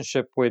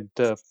relationship with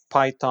the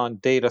Python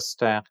data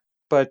stack.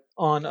 But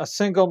on a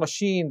single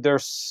machine,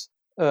 there's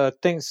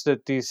things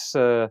that these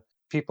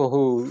people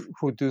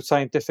who do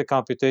scientific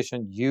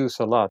computation use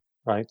a lot,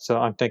 right? So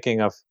I'm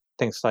thinking of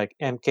things like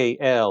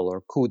MKL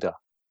or CUDA.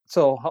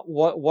 So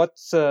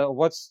what's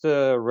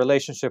the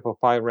relationship of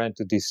Pyren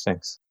to these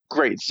things?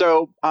 Great.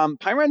 So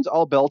Pyren's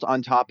all built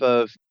on top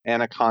of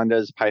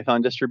Anaconda's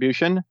Python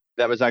distribution.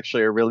 That was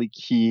actually a really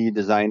key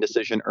design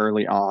decision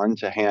early on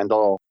to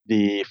handle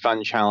the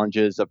fun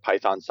challenges of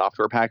Python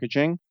software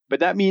packaging. But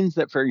that means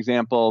that, for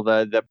example,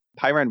 the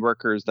Pyren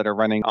workers that are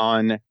running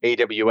on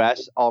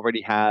AWS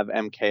already have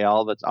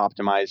MKL that's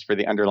optimized for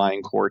the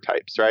underlying core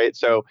types, right?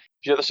 So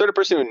if you're the sort of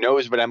person who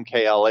knows what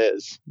MKL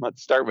is,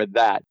 let's start with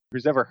that.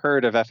 Who's ever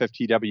heard of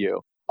FFTW?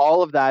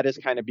 All of that is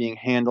kind of being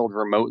handled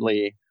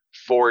remotely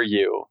for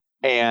you.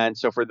 And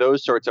so for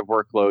those sorts of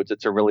workloads,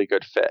 it's a really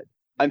good fit.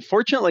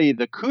 Unfortunately,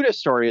 the CUDA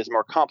story is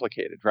more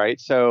complicated, right?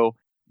 So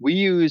we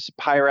use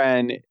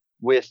Pyren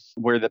with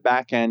where the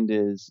backend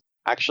is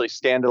actually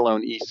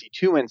standalone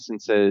EC2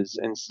 instances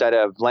instead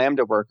of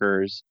Lambda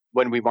workers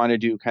when we want to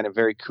do kind of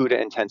very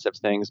CUDA intensive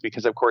things,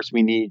 because of course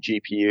we need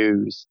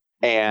GPUs.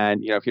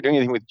 And if you're doing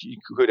anything with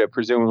CUDA,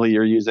 presumably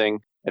you're using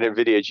an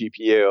NVIDIA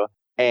GPU.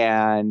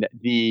 And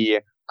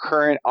the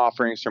current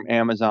offerings from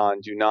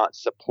Amazon do not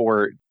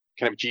support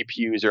kind of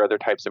GPUs or other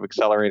types of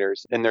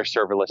accelerators in their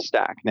serverless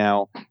stack.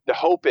 Now, the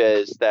hope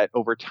is that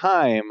over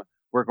time,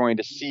 we're going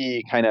to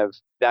see kind of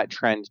that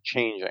trend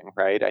changing,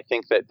 right? I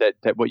think that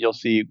what you'll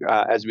see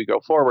as we go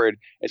forward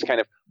is kind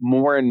of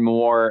more and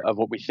more of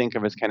what we think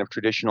of as kind of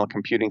traditional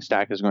computing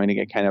stack is going to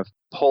get kind of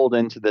pulled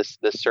into this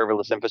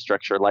serverless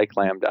infrastructure like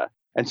Lambda.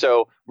 And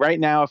so right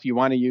now, if you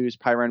want to use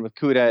Pyren with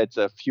CUDA, it's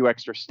a few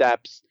extra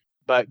steps.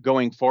 But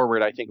going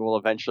forward, I think it will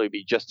eventually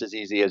be just as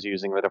easy as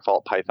using the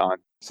default Python.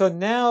 So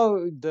now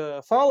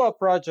the follow-up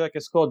project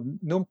is called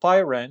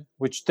NumPyRen,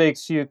 which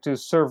takes you to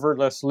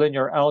serverless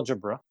linear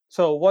algebra.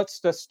 So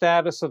what's the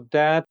status of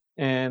that,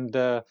 and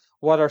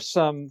what are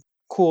some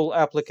cool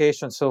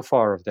applications so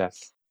far of that?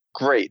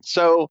 Great.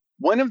 So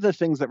one of the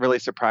things that really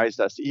surprised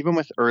us, even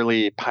with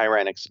early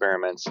Pyran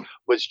experiments,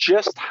 was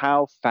just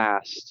how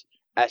fast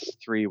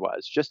S3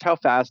 was, just how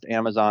fast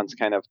Amazon's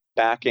kind of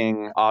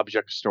backing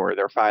object store,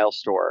 their file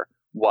store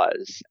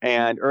was.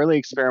 And early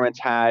experiments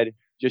had,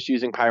 just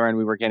using Pyran,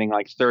 we were getting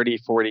like 30,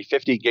 40,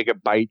 50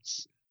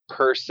 gigabytes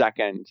per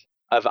second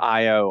of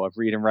IO, of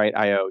read and write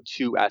IO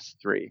to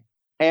S3.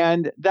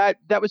 And that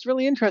was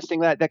really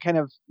interesting. That kind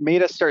of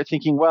made us start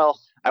thinking, well,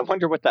 I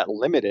wonder what that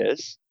limit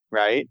is,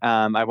 right?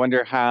 I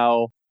wonder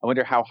how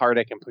hard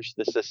I can push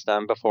the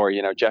system before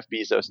Jeff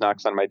Bezos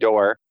knocks on my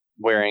door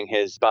wearing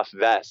his buff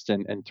vest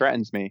and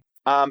threatens me.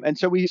 And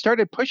so we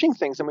started pushing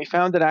things, and we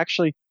found that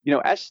actually,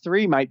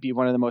 S3 might be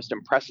one of the most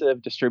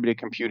impressive distributed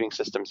computing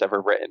systems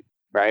ever written.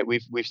 Right?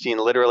 We've seen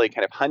literally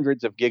kind of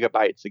hundreds of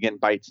gigabytes, again,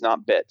 bytes,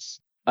 not bits,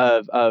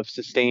 of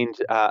sustained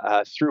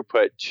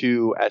throughput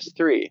to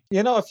S3.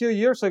 A few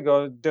years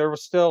ago, there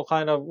was still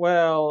kind of,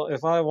 well,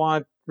 if I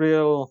want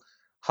real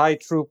high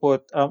throughput,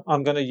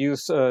 I'm going to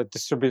use a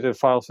distributed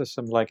file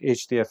system like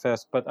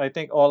HDFS, but I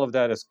think all of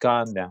that is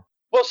gone now.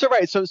 Well, so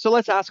right. So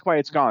let's ask why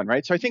it's gone,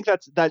 right? So I think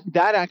that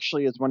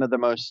actually is one of the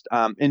most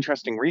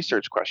interesting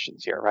research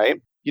questions here,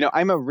 right?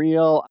 I'm a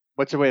real,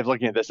 what's a way of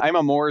looking at this? I'm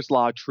a Moore's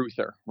Law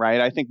truther,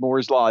 right? I think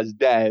Moore's Law is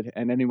dead,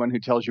 and anyone who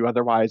tells you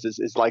otherwise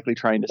is likely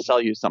trying to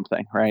sell you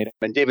something, right?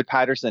 And David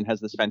Patterson has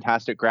this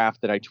fantastic graph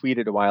that I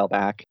tweeted a while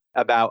back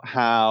about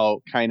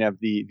how kind of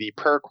the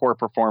per core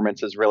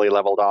performance is really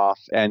leveled off,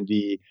 and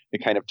the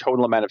kind of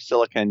total amount of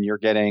silicon you're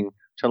getting,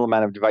 total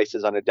amount of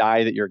devices on a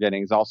die that you're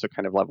getting is also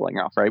kind of leveling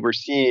off, right? We're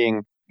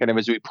seeing kind of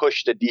as we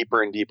push to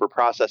deeper and deeper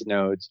process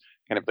nodes,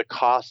 kind of the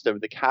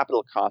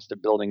capital cost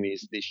of building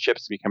these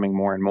chips becoming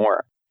more and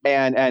more.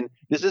 And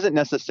this isn't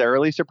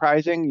necessarily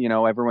surprising.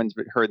 Everyone's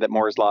heard that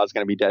Moore's Law is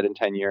going to be dead in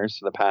 10 years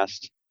for the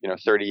past,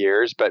 30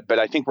 years. But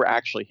I think we're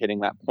actually hitting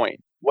that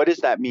point. What does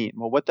that mean?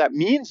 Well, what that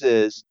means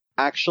is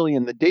actually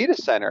in the data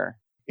center,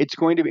 it's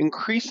going to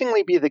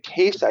increasingly be the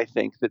case, I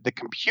think, that the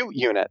compute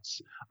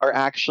units are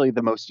actually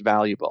the most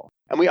valuable.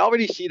 And we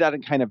already see that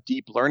in kind of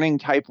deep learning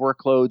type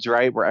workloads,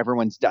 right, where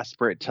everyone's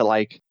desperate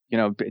to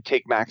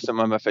take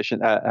maximum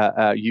efficient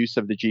use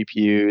of the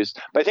GPUs.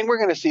 But I think we're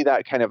going to see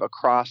that kind of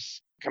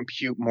across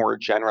compute more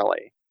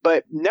generally.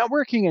 But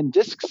networking and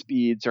disk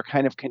speeds are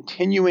kind of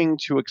continuing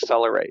to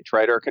accelerate,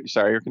 right? Or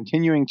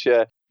continuing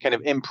to kind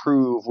of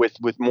improve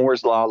with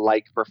Moore's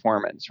Law-like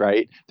performance,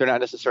 right? They're not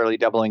necessarily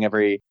doubling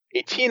every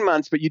 18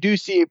 months, but you do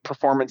see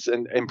performance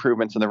and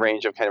improvements in the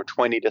range of kind of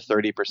 20 to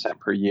 30%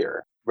 per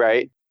year,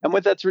 right? And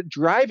what that's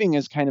driving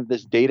is kind of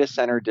this data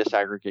center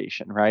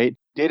disaggregation, right?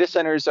 Data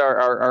centers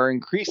are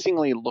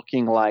increasingly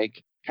looking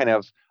like kind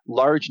of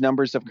large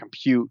numbers of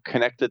compute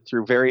connected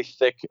through very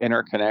thick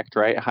interconnect,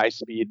 right?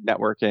 High-speed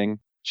networking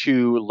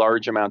to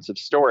large amounts of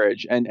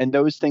storage. And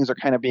those things are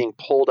kind of being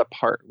pulled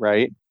apart,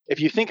 right? If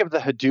you think of the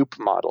Hadoop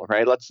model,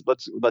 right? Let's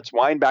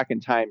wind back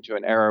in time to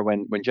an era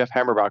when Jeff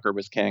Hammerbacher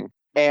was king.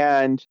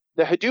 And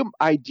the Hadoop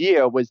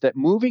idea was that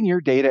moving your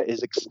data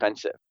is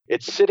expensive.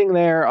 It's sitting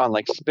there on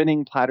like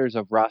spinning platters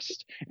of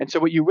Rust. And so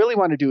what you really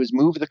want to do is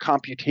move the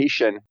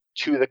computation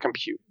to the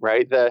compute,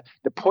 right? The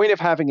point of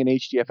having an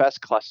HDFS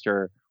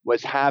cluster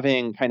was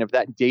having kind of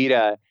that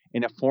data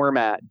in a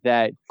format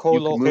that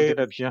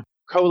co-located, yeah.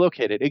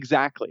 Co-located,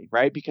 exactly,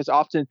 right? Because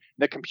often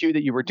the compute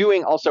that you were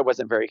doing also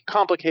wasn't very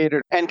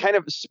complicated. And kind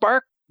of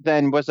Spark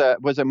then was a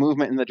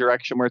movement in the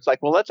direction where it's like,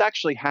 well, let's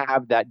actually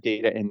have that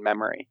data in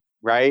memory,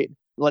 right?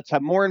 Let's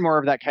have more and more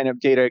of that kind of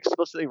data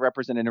explicitly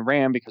represented in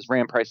RAM because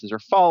RAM prices are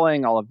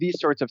falling, all of these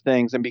sorts of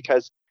things. And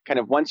because kind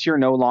of once you're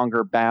no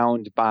longer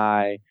bound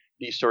by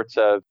these sorts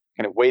of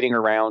kind of waiting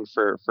around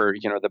for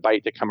the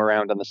byte to come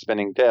around on the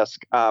spinning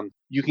disk,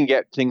 you can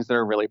get things that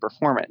are really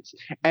performant.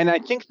 And I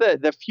think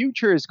that the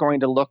future is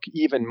going to look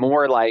even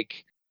more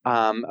like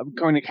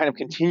going to kind of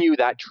continue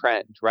that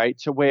trend, right?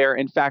 To where,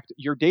 in fact,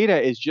 your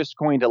data is just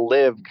going to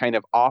live kind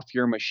of off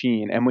your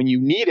machine. And when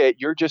you need it,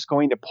 you're just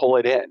going to pull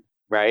it in,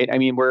 right? I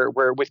mean,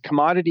 we're with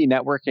commodity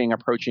networking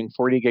approaching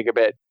 40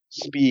 gigabit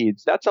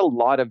speeds, that's a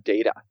lot of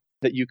data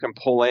that you can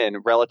pull in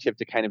relative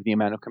to kind of the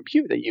amount of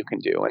compute that you can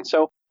do. And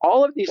so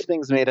all of these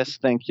things made us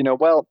think,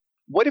 well,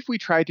 what if we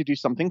tried to do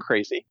something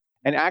crazy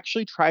and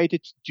actually try to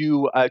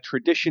do a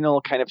traditional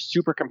kind of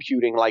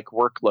supercomputing like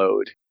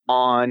workload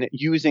on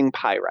using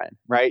Pyran,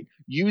 right?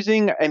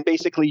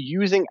 Basically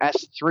using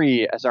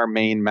S3 as our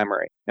main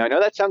memory. Now, I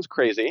know that sounds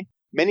crazy.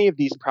 Many of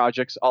these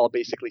projects all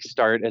basically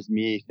start as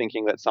me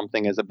thinking that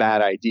something is a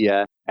bad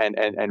idea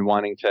and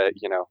wanting to,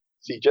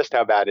 see just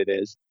how bad it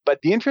is.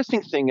 But the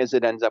interesting thing is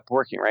it ends up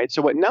working, right?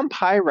 So what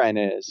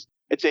NumPyRen is,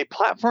 it's a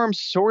platform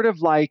sort of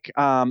like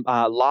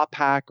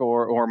LawPack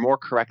or more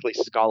correctly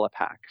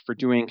ScalaPack for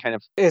doing kind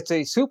of... It's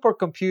a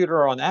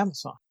supercomputer on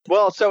Amazon.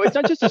 Well, so it's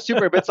not just a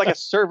super, but it's like a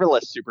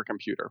serverless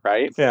supercomputer,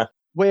 right? Yeah.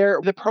 where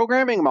the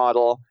programming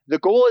model, the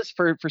goal is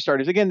for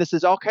starters, again, this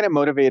is all kind of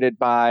motivated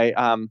by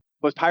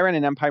both Pyren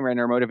and NumPyRen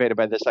are motivated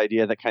by this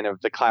idea that kind of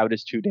the cloud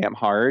is too damn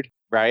hard,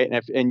 right?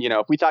 If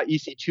we thought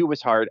EC2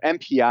 was hard,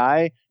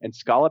 MPI and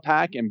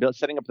Scalapack and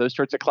setting up those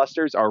sorts of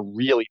clusters are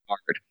really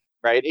hard,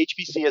 right?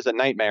 HPC is a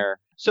nightmare.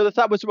 So the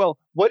thought was, well,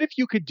 what if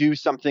you could do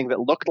something that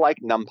looked like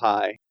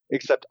NumPy,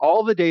 except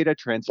all the data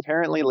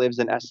transparently lives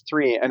in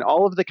S3 and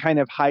all of the kind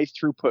of high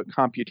throughput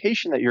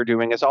computation that you're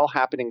doing is all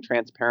happening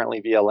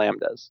transparently via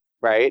lambdas,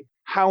 right?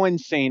 How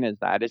insane is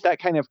that? Is that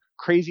kind of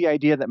crazy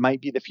idea that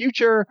might be the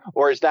future?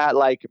 Or is that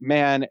like,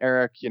 man,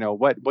 Eric,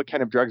 what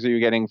kind of drugs are you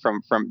getting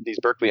from these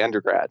Berkeley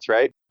undergrads,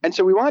 right? And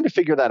so we wanted to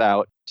figure that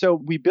out. So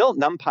we built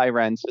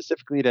NumPyRen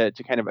specifically to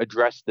kind of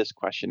address this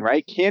question,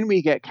 right? Can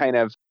we get kind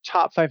of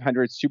top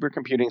 500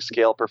 supercomputing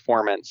scale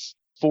performance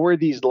for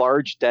these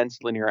large, dense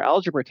linear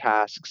algebra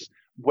tasks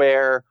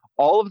where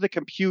all of the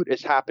compute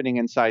is happening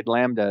inside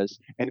lambdas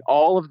and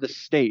all of the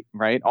state,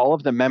 right? All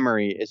of the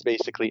memory is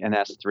basically in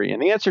S3.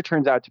 And the answer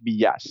turns out to be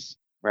yes,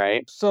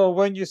 right? So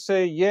when you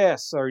say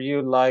yes, are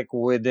you like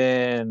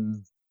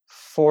within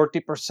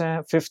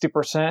 40%,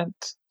 50%?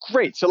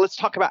 Great. So let's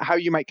talk about how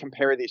you might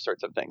compare these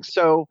sorts of things.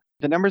 So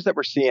the numbers that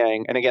we're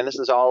seeing, and again, this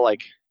is all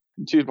like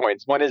 2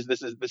 points. One is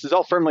this is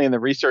all firmly in the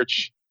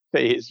research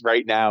phase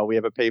right now. We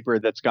have a paper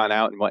that's gone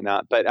out and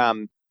whatnot, but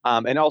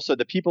and also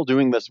the people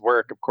doing this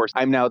work. Of course,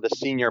 I'm now the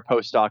senior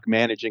postdoc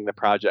managing the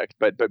project,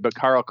 but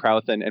Carl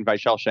Krauth and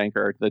Vaishal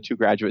Shankar are the 2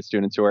 graduate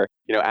students who are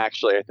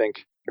actually I think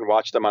you can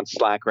watch them on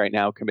Slack right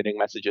now, committing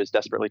messages,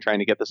 desperately trying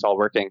to get this all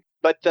working.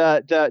 But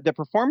the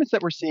performance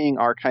that we're seeing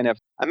are kind of,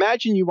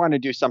 imagine you want to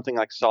do something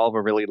like solve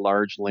a really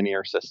large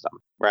linear system,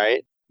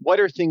 right? What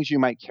are things you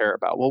might care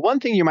about? Well, one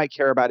thing you might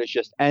care about is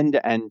just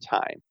end-to-end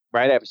time,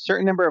 right? I have a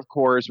certain number of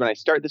cores. When I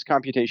start this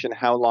computation,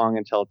 how long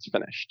until it's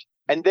finished?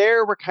 And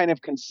there we're kind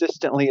of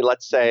consistently,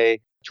 let's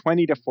say,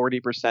 20 to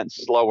 40%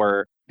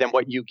 slower than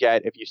what you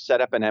get if you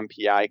set up an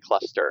MPI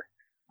cluster.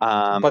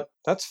 But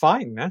that's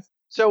fine, man.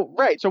 So,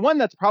 right. So one,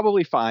 that's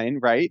probably fine,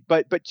 right?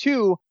 But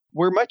 2,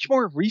 we're much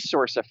more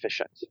resource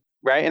efficient,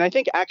 right? And I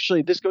think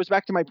actually this goes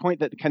back to my point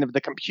that kind of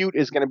the compute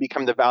is going to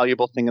become the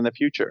valuable thing in the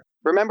future.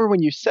 Remember,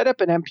 when you set up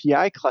an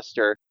MPI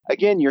cluster,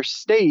 again, your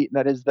state,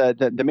 that is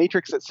the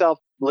matrix itself,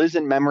 lives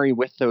in memory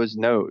with those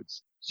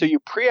nodes. So you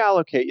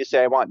pre-allocate, you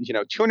say, I want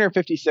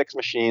 256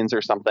 machines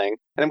or something,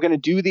 and I'm going to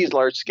do these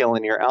large-scale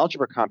linear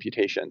algebra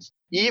computations,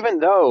 even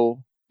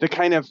though the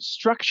kind of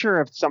structure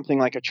of something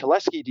like a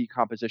Cholesky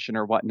decomposition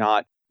or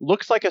whatnot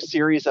looks like a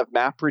series of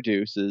map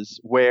reduces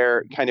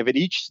where kind of at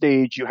each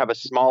stage you have a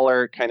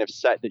smaller kind of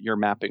set that you're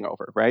mapping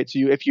over, right? So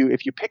if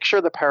you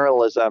picture the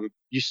parallelism,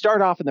 you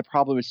start off and the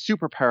problem is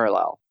super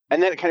parallel.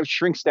 And then it kind of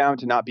shrinks down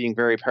to not being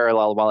very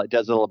parallel while it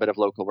does a little bit of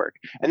local work.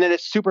 And then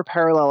it's super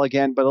parallel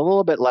again, but a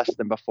little bit less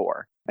than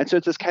before. And so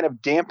it's this kind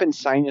of dampened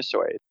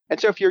sinusoid.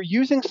 And so if you're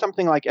using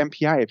something like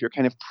MPI, if you're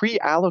kind of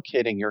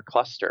pre-allocating your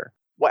cluster,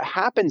 what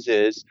happens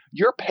is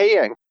you're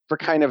paying for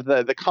kind of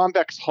the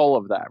convex hull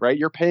of that, right?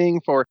 You're paying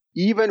for,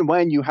 even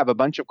when you have a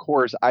bunch of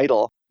cores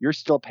idle, you're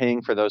still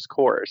paying for those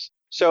cores.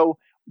 So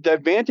the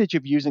advantage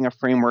of using a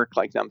framework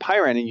like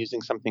NumPyRen and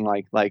using something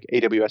like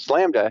AWS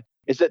Lambda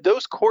is that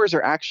those cores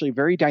are actually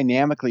very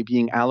dynamically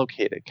being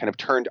allocated, kind of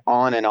turned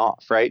on and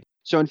off, right?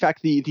 So in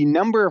fact, the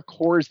number of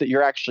cores that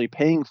you're actually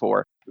paying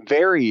for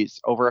varies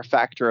over a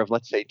factor of,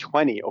 let's say,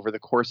 20 over the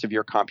course of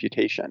your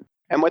computation.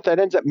 And what that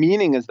ends up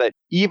meaning is that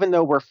even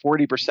though we're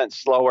 40%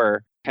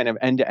 slower kind of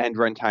end-to-end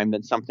runtime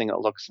than something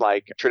that looks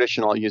like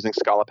traditional using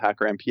Scalapack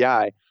or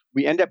MPI,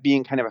 we end up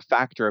being kind of a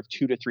factor of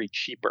 2 to 3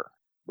 cheaper,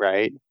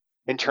 right?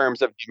 In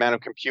terms of the amount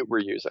of compute we're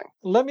using.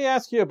 Let me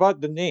ask you about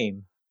the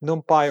name,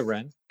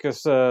 NumPyRen,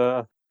 because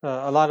a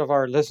lot of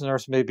our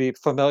listeners may be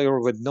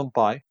familiar with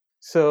NumPy.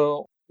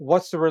 So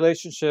what's the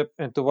relationship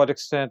and to what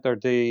extent are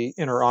they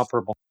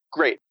interoperable?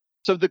 Great.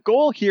 So the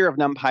goal here of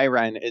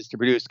NumPyRen is to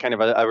produce kind of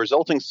a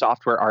resulting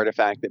software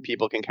artifact that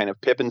people can kind of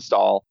pip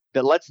install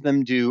that lets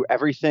them do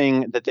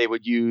everything that they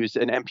would use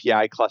an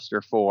MPI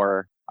cluster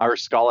for or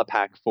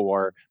Scalapack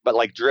for, but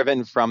like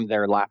driven from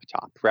their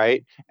laptop,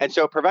 right? And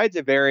so it provides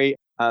a very,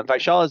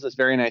 Vaishal has this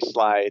very nice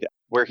slide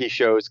where he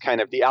shows kind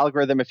of the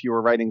algorithm if you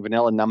were writing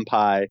vanilla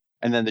NumPy,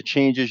 and then the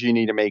changes you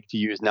need to make to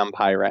use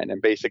NumPyRen.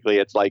 And basically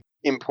it's like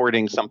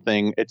importing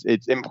something,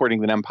 it's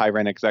importing the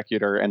NumPyRen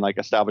executor and like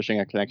establishing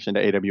a connection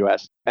to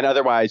AWS. And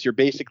otherwise you're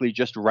basically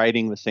just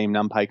writing the same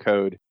NumPy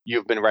code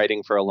you've been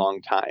writing for a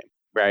long time,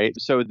 right?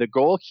 So the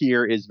goal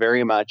here is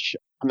very much,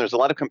 and there's a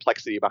lot of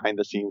complexity behind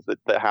the scenes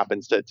that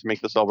happens to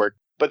make this all work.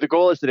 But the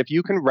goal is that if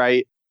you can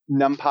write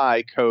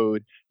NumPy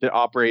code that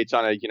operates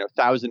on a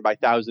 1,000 by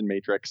 1,000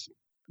 matrix,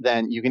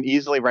 then you can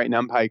easily write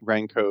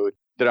NumPyRen code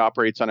that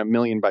operates on a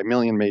 1,000,000 by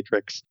 1,000,000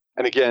 matrix,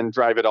 and again,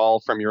 drive it all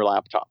from your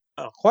laptop.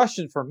 A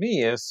question for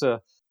me is,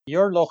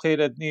 you're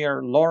located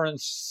near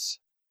Lawrence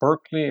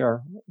Berkeley,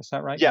 or is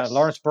that right? Yes. Yeah,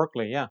 Lawrence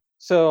Berkeley, yeah.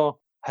 So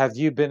have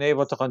you been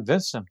able to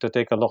convince them to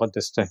take a look at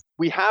this thing?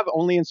 We have,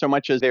 only in so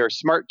much as they are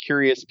smart,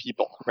 curious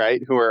people,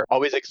 right? Who are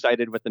always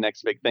excited what the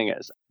next big thing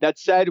is. That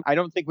said, I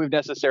don't think we've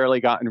necessarily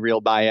gotten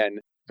real buy-in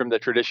from the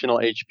traditional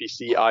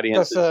HPC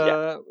audiences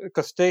yet.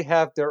 Because they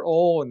have their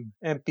own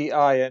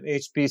MPI and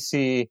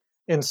HPC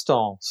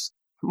installs.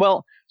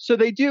 Well, so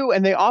they do,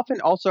 and they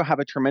often also have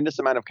a tremendous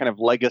amount of kind of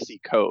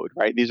legacy code,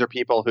 right? These are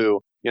people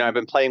who, I've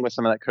been playing with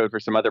some of that code for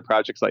some other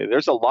projects lately.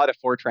 There's a lot of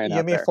Fortran You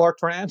out mean there.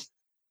 Fortran?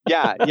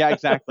 Yeah,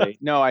 exactly.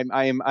 No,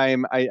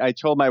 I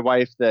told my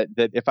wife that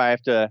if I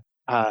have to,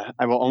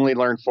 I will only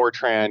learn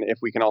Fortran if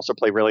we can also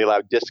play really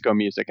loud disco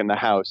music in the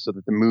house so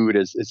that the mood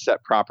is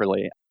set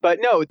properly. But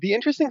no, the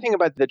interesting thing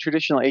about the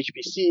traditional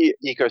HPC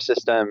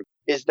ecosystem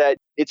is that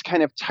it's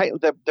kind of tight.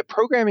 The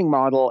programming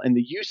model and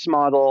the use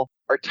model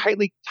are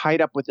tightly tied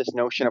up with this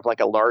notion of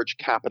like a large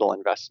capital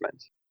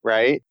investment,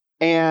 right?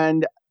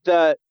 And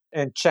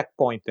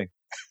checkpointing.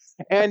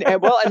 and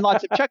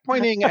lots of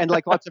checkpointing and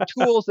like lots of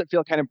tools that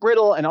feel kind of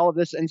brittle and all of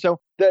this. And so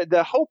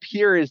the hope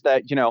here is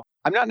that,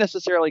 I'm not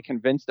necessarily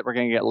convinced that we're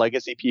going to get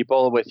legacy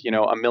people with,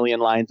 a million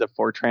lines of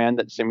Fortran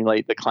that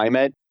simulate the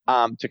climate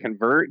to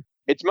convert.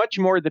 It's much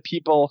more the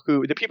people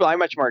I'm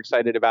much more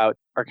excited about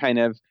are kind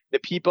of the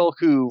people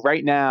who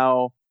right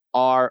now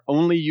are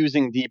only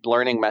using deep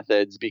learning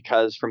methods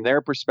because from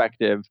their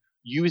perspective,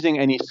 using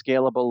any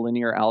scalable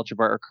linear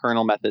algebra or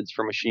kernel methods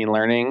for machine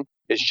learning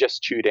is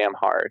just too damn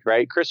hard,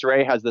 right? Chris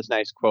Ray has this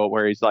nice quote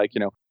where he's like,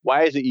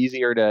 why is it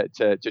easier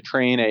to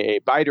train a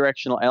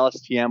bidirectional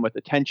LSTM with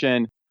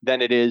attention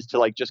than it is to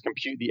like just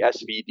compute the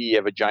SVD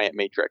of a giant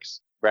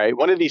matrix, right?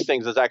 One of these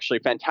things is actually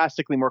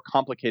fantastically more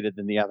complicated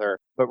than the other.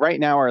 But right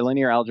now, our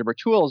linear algebra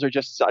tools are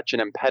just such an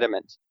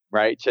impediment,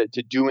 right, to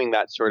doing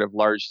that sort of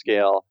large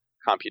scale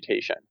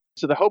computation.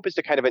 So the hope is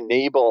to kind of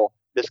enable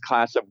this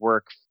class of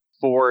work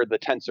for the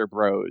tensor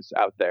bros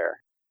out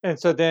there. And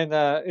so then,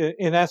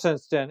 in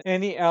essence, then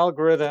any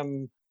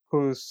algorithm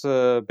whose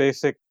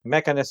basic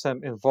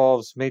mechanism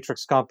involves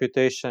matrix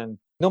computation,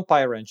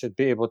 NumPyRen should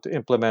be able to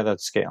implement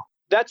at scale.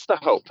 That's the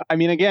hope. I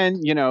mean,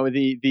 again,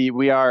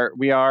 we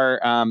are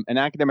an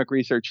academic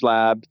research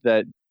lab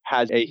that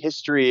has a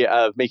history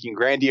of making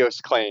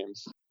grandiose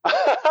claims.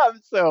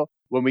 So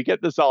when we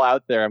get this all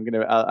out there,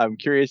 I'm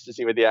curious to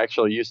see what the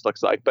actual use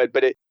looks like.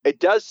 But it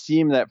does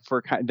seem that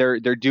there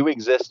do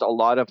exist a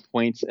lot of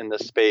points in the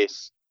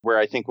space where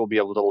I think we'll be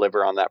able to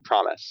deliver on that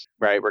promise,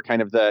 right? We're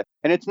kind of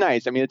and it's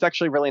nice. I mean, it's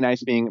actually really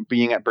nice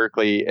being at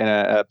Berkeley in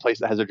a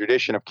place that has a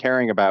tradition of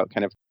caring about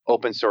kind of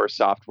open source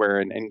software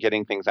and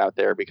getting things out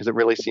there, because it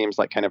really seems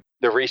like kind of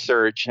the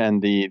research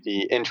and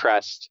the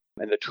interest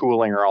and the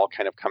tooling are all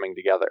kind of coming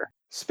together.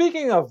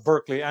 Speaking of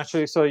Berkeley,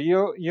 actually, so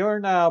you're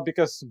now,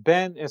 because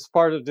Ben is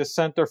part of the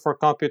Center for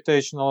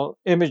Computational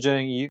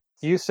Imaging,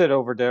 you sit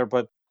over there,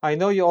 but I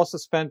know you also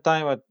spend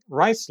time at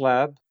Rice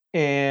Lab,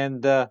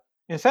 and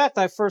in fact,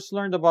 I first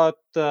learned about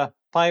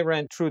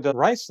PyRen through the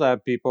Rice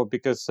Lab people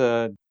because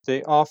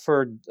they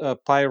offered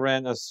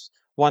PyRen as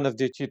one of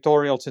the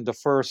tutorials in the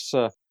first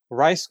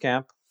Rice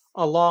camp,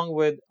 along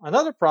with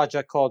another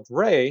project called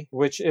Ray,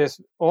 which is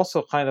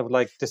also kind of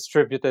like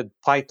distributed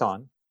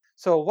Python.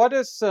 So what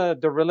is the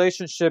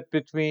relationship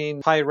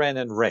between PyRen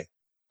and Ray?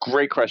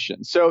 Great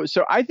question. So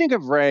I think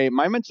of Ray,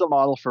 my mental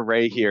model for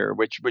Ray here,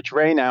 which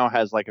Ray now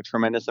has like a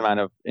tremendous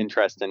amount of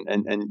interest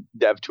and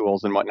dev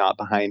tools and whatnot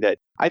behind it.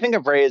 I think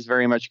of Ray as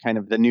very much kind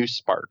of the new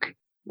Spark,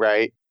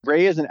 right?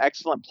 Ray is an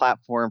excellent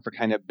platform for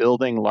kind of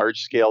building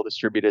large scale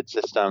distributed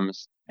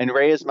systems. And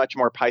Ray is much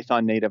more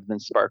Python native than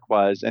Spark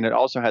was. And it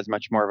also has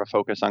much more of a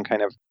focus on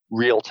kind of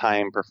real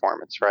time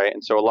performance, right?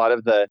 And so a lot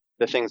of the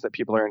things that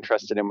people are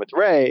interested in with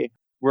Ray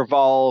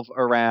revolve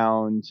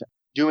around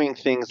doing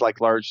things like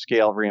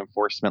large-scale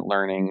reinforcement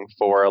learning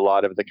for a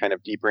lot of the kind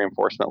of deep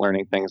reinforcement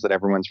learning things that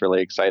everyone's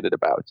really excited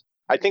about.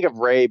 I think of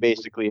Ray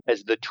basically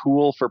as the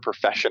tool for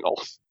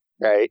professionals,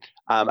 right?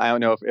 I don't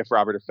know if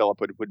Robert or Philip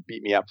would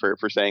beat me up for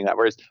saying that.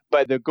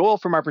 But the goal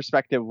from our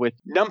perspective with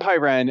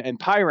NumPyRen and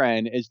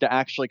PyRen is to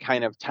actually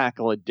kind of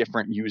tackle a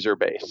different user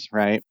base,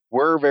 right?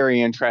 We're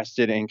very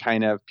interested in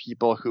kind of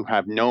people who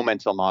have no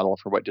mental model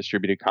for what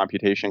distributed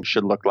computation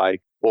should look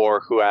like,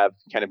 or who have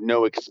kind of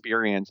no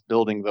experience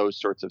building those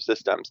sorts of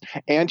systems,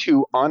 and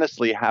who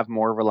honestly have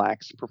more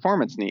relaxed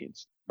performance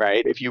needs,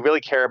 right? If you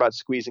really care about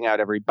squeezing out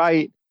every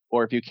byte,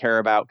 or if you care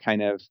about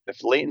kind of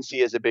if latency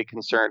is a big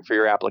concern for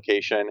your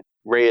application,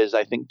 Ray is,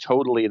 I think,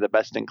 totally the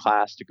best in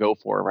class to go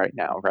for right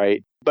now,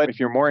 right? But if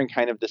you're more in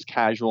kind of this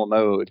casual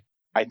mode,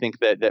 I think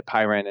that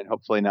PyRen and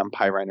hopefully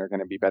NumPyRen are going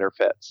to be better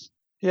fits.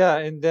 Yeah,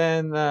 and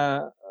then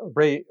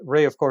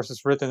Ray, of course,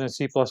 is written in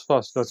C++.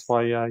 That's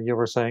why you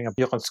were saying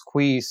you can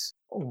squeeze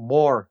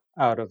more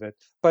out of it.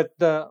 But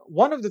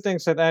one of the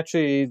things that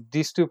actually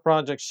these two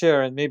projects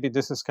share, and maybe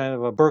this is kind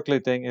of a Berkeley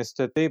thing, is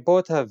that they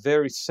both have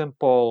very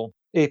simple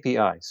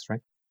APIs,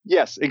 right?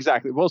 Yes,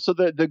 exactly. Well, so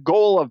the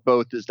goal of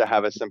both is to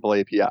have a simple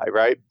API,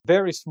 right?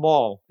 Very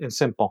small and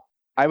simple.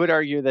 I would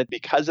argue that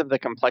because of the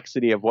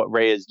complexity of what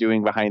Ray is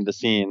doing behind the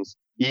scenes,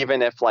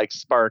 even if like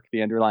Spark,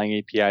 the underlying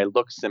API,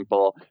 looks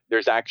simple,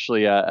 there's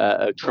actually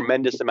a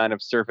tremendous amount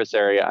of surface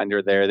area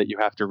under there that you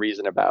have to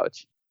reason about.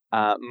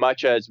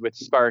 Much as with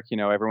Spark,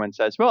 everyone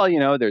says, well,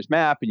 there's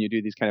map and you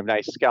do these kind of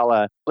nice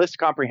Scala list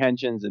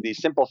comprehensions and these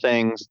simple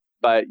things.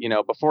 But,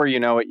 before you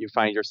know it, you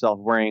find yourself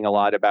worrying a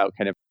lot about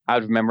kind of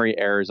out of memory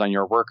errors on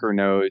your worker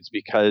nodes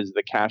because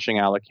the caching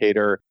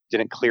allocator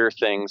didn't clear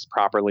things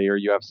properly, or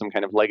you have some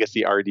kind of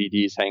legacy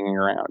RDDs hanging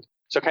around.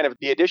 So kind of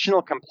the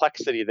additional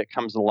complexity that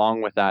comes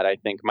along with that, I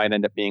think, might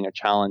end up being a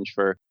challenge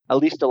for at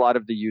least a lot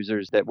of the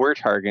users that we're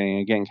targeting.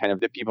 Again, kind of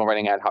the people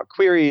running ad hoc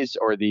queries,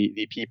 or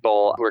the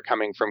people who are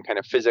coming from kind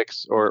of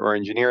physics or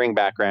engineering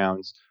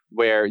backgrounds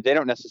where they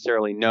don't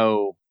necessarily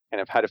know kind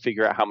of how to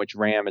figure out how much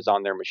RAM is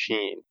on their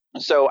machine.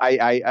 So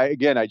I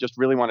just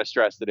really want to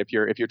stress that if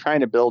you're trying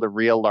to build a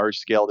real large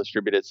scale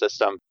distributed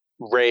system,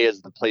 Ray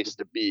is the place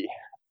to be.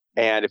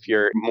 And if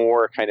you're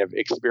more kind of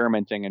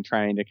experimenting and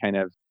trying to kind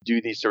of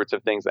do these sorts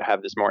of things that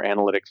have this more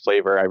analytic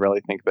flavor, I really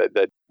think that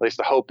at least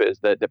the hope is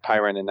that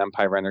PyRun and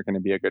NumPyRun are going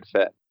to be a good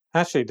fit.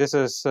 Actually, this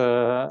is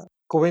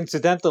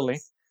coincidentally,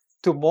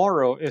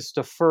 tomorrow is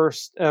the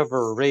first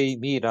ever Ray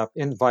meetup,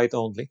 invite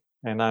only.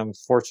 And I'm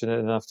fortunate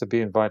enough to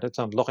be invited.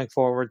 So I'm looking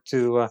forward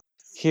to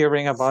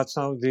hearing about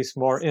some of these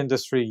more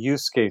industry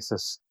use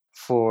cases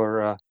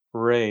for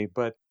Ray.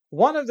 But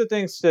one of the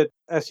things that,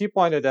 as you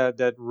pointed out,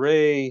 that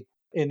Ray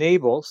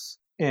enables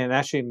and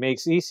actually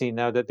makes easy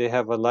now that they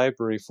have a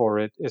library for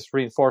it is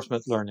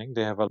reinforcement learning.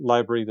 They have a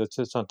library that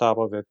sits on top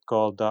of it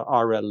called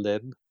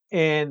RLlib.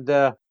 And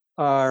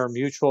our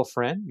mutual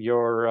friend,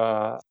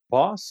 your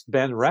boss,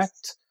 Ben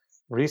Recht,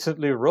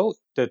 recently wrote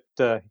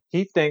that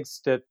he thinks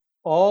that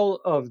all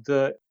of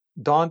the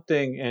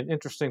daunting and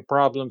interesting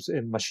problems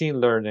in machine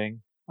learning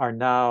are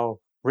now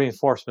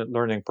reinforcement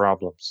learning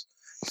problems.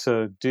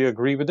 So do you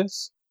agree with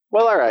this?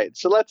 Well, all right.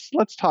 So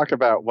let's talk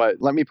about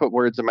let me put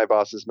words in my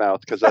boss's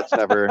mouth, because that's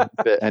never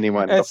bit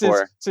anyone And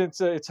before.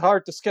 Since it's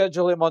hard to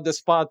schedule him on this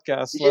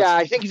podcast. Yeah,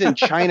 I think he's in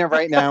China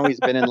right now.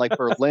 He's been in like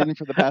Berlin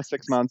for the past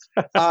 6 months.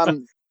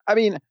 I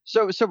mean,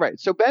 so right.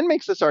 So Ben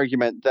makes this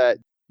argument that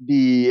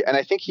and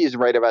I think he's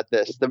right about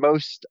this, the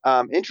most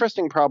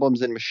interesting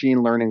problems in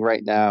machine learning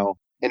right now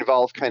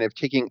involve kind of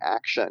taking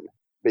action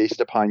based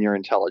upon your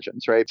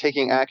intelligence, right?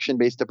 Taking action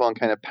based upon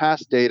kind of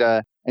past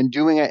data and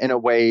doing it in a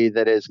way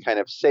that is kind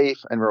of safe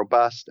and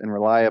robust and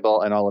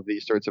reliable and all of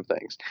these sorts of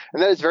things.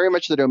 And that is very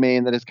much the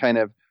domain that has kind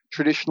of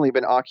traditionally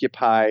been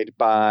occupied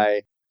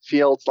by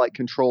fields like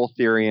control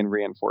theory and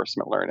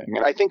reinforcement learning.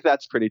 And I think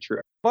that's pretty true.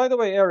 By the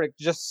way, Eric,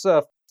 just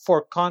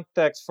for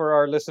context for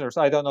our listeners,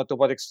 I don't know to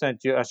what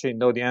extent you actually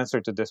know the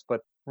answer to this,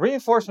 but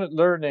reinforcement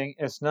learning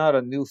is not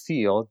a new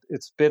field.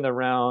 It's been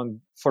around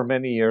for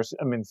many years.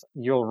 I mean,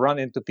 you'll run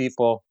into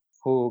people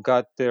who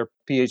got their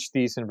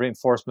PhDs in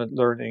reinforcement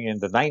learning in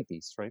the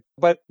 90s, right?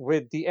 But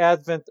with the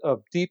advent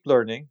of deep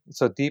learning,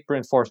 so deep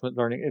reinforcement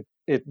learning,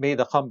 it made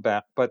a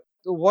comeback. But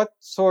what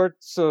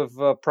sorts of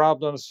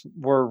problems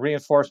were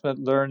reinforcement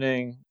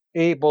learning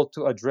able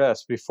to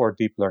address before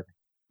deep learning?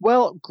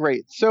 Well,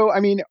 great. So,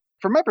 I mean,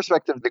 from my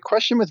perspective, the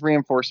question with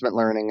reinforcement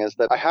learning is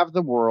that I have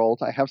the world,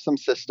 I have some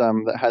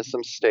system that has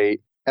some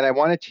state, and I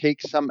want to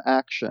take some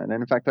action. And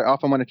in fact, I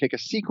often want to take a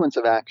sequence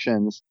of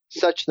actions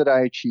such that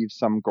I achieve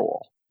some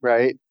goal,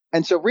 right?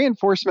 And so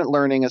reinforcement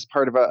learning is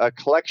part of a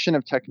collection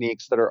of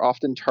techniques that are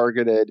often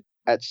targeted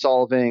at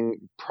solving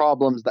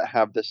problems that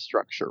have this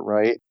structure,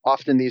 right?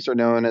 Often these are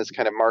known as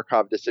kind of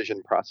Markov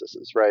decision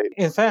processes, right?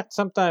 In fact,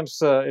 sometimes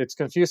it's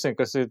confusing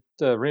because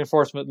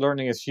reinforcement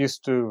learning is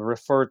used to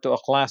refer to a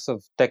class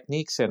of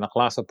techniques and a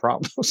class of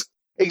problems.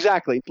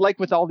 Exactly. Like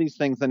with all these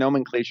things, the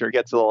nomenclature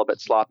gets a little bit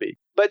sloppy.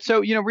 But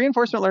so,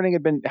 reinforcement learning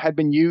had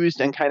been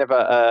used in kind of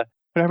what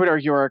I would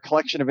argue are a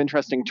collection of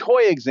interesting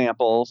toy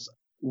examples,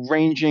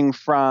 ranging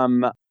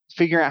from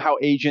figuring out how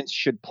agents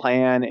should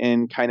plan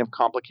in kind of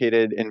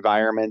complicated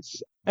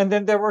environments. And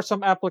then there were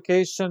some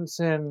applications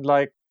in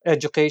like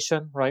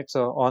education, right?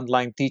 So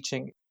online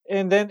teaching.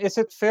 And then is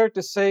it fair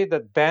to say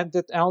that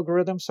bandit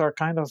algorithms are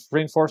kind of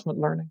reinforcement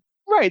learning?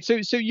 Right.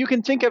 So you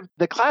can think of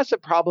the class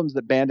of problems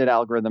that bandit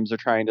algorithms are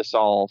trying to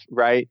solve,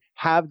 right?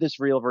 Have this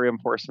real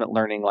reinforcement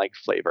learning like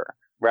flavor,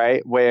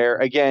 right? Where,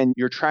 again,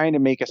 you're trying to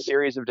make a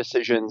series of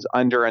decisions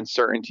under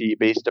uncertainty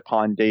based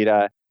upon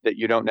data that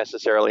you don't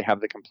necessarily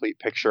have the complete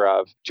picture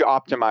of to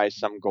optimize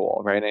some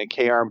goal, right? In a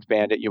K-armed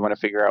bandit, you want to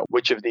figure out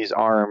which of these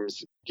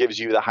arms gives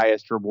you the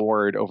highest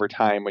reward over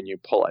time when you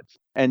pull it.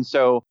 And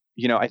so,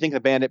 I think the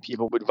bandit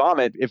people would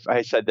vomit if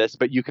I said this,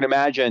 but you can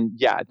imagine,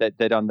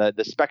 that on the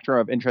spectrum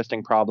of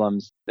interesting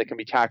problems that can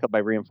be tackled by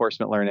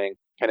reinforcement learning,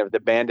 kind of the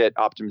bandit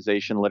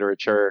optimization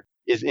literature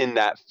is in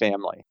that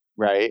family,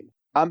 right?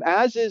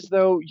 As is,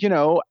 though,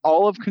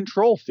 all of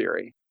control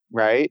theory,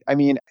 right? I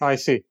mean, I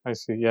see.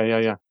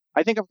 Yeah.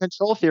 I think of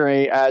control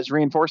theory as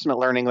reinforcement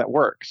learning that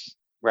works,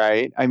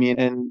 right? I mean,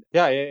 and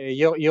yeah,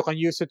 you can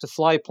use it to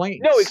fly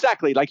planes. No,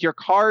 exactly. Like your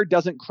car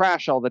doesn't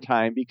crash all the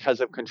time because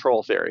of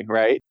control theory,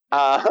 right?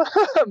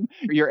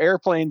 Your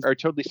airplanes are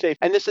totally safe.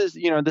 And this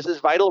is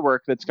vital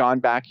work that's gone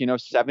back,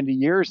 70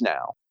 years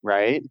now,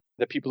 right?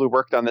 The people who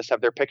worked on this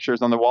have their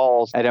pictures on the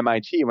walls at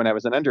MIT when I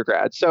was an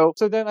undergrad. So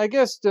then I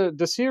guess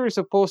the series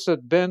of posts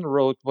that Ben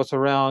wrote was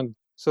around,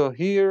 so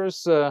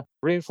here's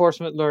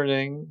reinforcement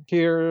learning.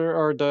 Here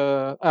are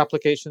the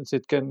applications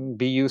it can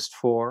be used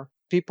for.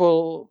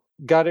 People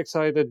got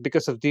excited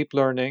because of deep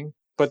learning,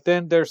 but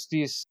then there's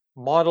these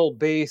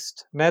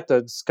model-based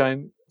methods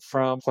come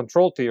from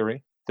control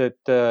theory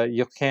that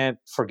you can't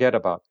forget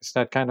about. Is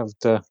that kind of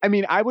the... I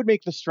mean, I would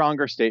make the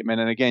stronger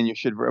statement, and again, you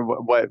should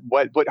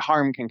what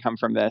harm can come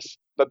from this?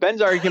 But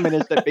Ben's argument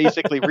is that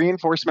basically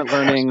reinforcement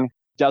learning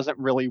doesn't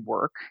really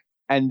work,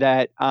 and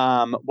that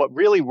what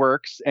really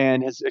works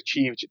and has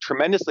achieved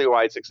tremendously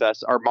wide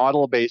success are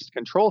model-based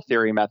control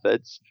theory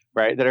methods,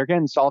 right? That are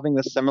again solving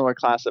this similar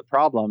class of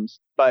problems,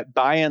 but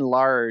by and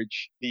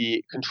large,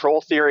 the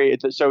control theory.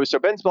 So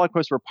Ben's blog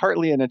posts were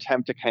partly an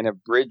attempt to kind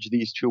of bridge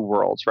these two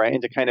worlds, right,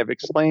 and to kind of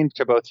explain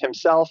to both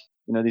himself.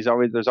 There's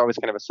always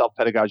kind of a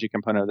self-pedagogy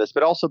component of this,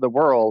 but also the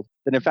world,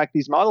 that in fact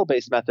these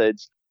model-based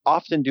methods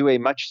often do a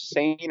much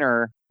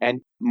saner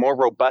and more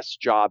robust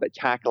job at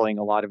tackling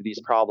a lot of these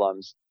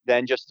problems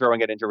than just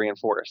throwing it into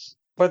reinforce.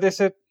 But is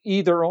it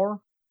either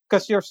or?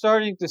 Because you're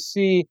starting to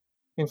see,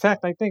 in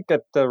fact, I think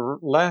at the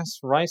last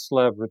Rice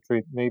Lab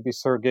retreat, maybe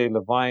Sergey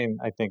Levine,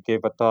 I think,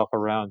 gave a talk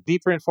around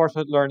deep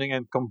reinforcement learning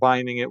and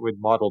combining it with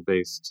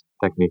model-based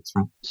techniques.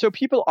 Right? So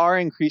people are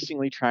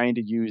increasingly trying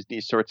to use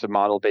these sorts of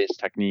model-based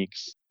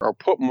techniques or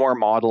put more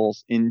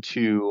models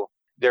into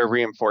their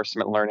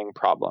reinforcement learning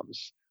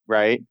problems,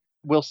 right?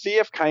 We'll see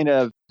if kind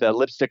of the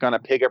lipstick on a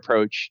pig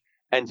approach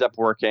ends up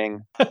working,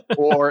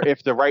 or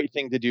if the right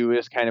thing to do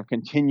is kind of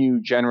continue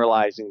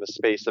generalizing the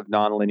space of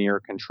nonlinear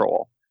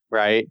control,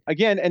 right?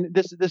 Again, and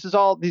these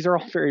are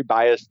all very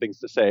biased things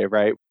to say,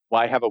 right?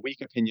 Well, I have a weak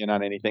opinion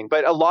on anything,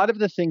 but a lot of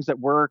the things that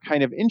we're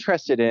kind of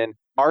interested in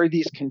are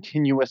these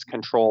continuous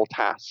control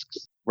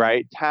tasks,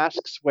 right?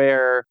 Tasks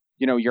where,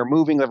 you're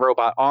moving the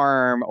robot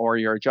arm or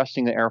you're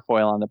adjusting the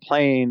airfoil on the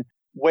plane,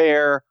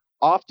 where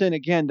often,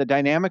 again, the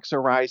dynamics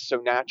arise so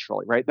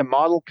naturally, right? The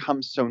model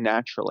comes so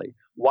naturally.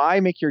 Why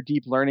make your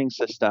deep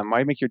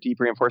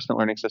reinforcement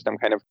learning system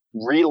kind of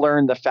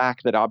relearn the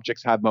fact that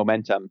objects have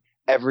momentum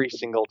every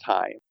single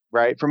time,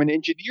 right? From an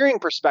engineering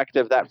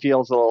perspective, that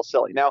feels a little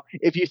silly. Now,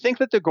 if you think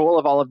that the goal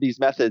of all of these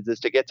methods is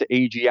to get to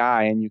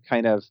AGI and you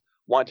kind of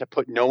want to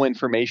put no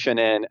information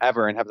in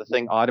ever and have the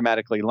thing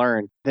automatically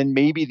learn, then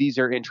maybe these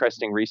are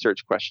interesting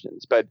research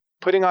questions. But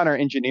putting on our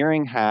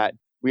engineering hat,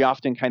 we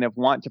often kind of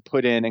want to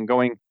put in and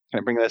kind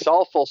of bring this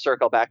all full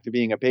circle back to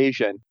being a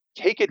Bayesian,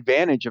 take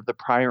advantage of the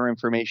prior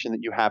information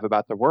that you have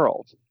about the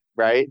world,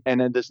 right?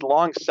 And in this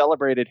long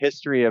celebrated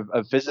history of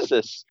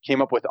physicists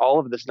came up with all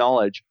of this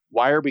knowledge.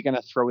 Why are we going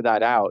to throw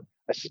that out?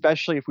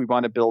 Especially if we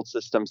want to build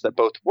systems that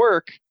both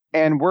work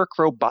and work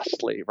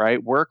robustly,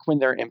 right? Work when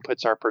their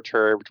inputs are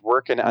perturbed,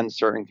 work in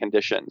uncertain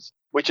conditions,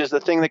 which is the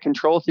thing that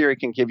control theory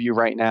can give you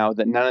right now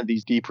that none of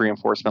these deep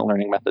reinforcement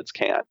learning methods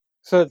can.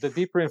 So the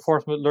deep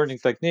reinforcement learning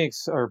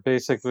techniques are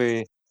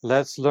basically,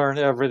 let's learn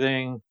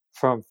everything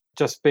from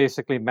just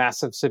basically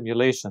massive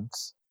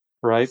simulations,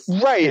 right?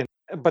 Right.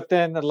 But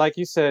then, like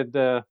you said,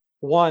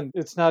 one,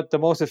 it's not the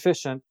most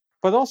efficient,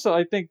 but also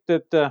I think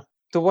that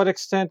to what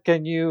extent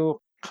can you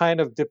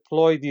kind of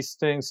deploy these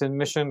things in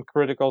mission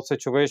critical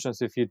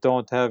situations if you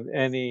don't have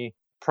any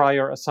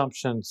prior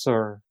assumptions,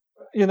 or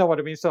you know what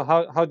I mean? So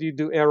how do you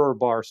do error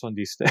bars on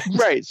these things?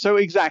 Right. So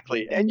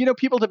exactly. And,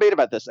 people debate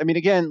about this. I mean,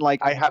 again, like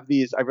I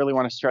really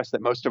want to stress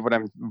that most of what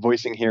I'm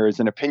voicing here is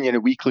an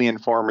opinion weakly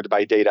informed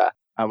by data,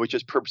 which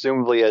is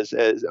presumably as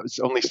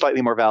only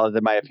slightly more valid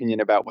than my opinion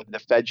about what the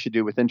Fed should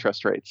do with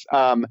interest rates.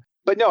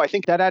 But no, I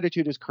think that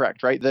attitude is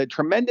correct, right? The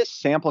tremendous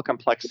sample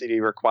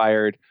complexity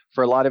required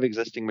for a lot of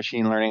existing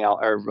machine learning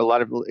or a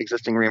lot of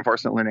existing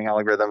reinforcement learning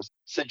algorithms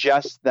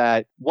suggests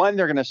that, one,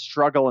 they're going to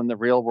struggle in the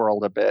real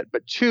world a bit,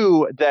 but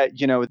two, that,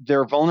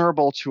 they're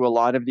vulnerable to a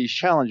lot of these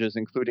challenges,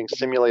 including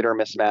simulator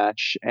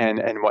mismatch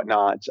and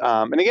whatnot.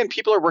 And again,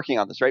 people are working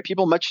on this, right?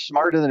 People much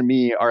smarter than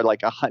me are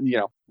like,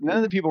 none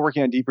of the people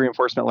working on deep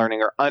reinforcement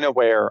learning are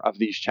unaware of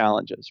these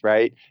challenges,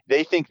 right?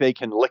 They think they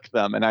can lick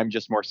them, and I'm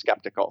just more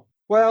skeptical.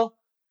 Well,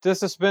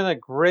 this has been a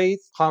great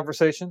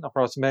conversation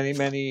across many,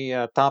 many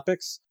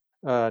topics.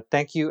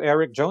 Thank you,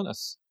 Eric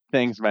Jonas.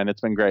 Thanks, man.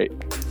 It's been great.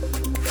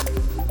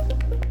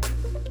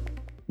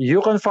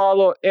 You can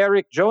follow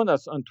Eric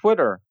Jonas on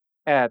Twitter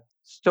at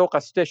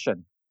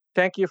Stochastician.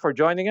 Thank you for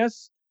joining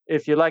us.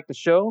 If you like the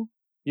show,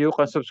 you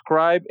can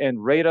subscribe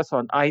and rate us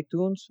on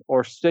iTunes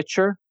or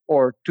Stitcher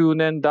or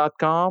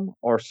TuneIn.com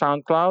or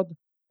SoundCloud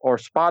or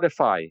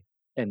Spotify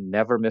and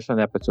never miss an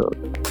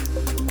episode.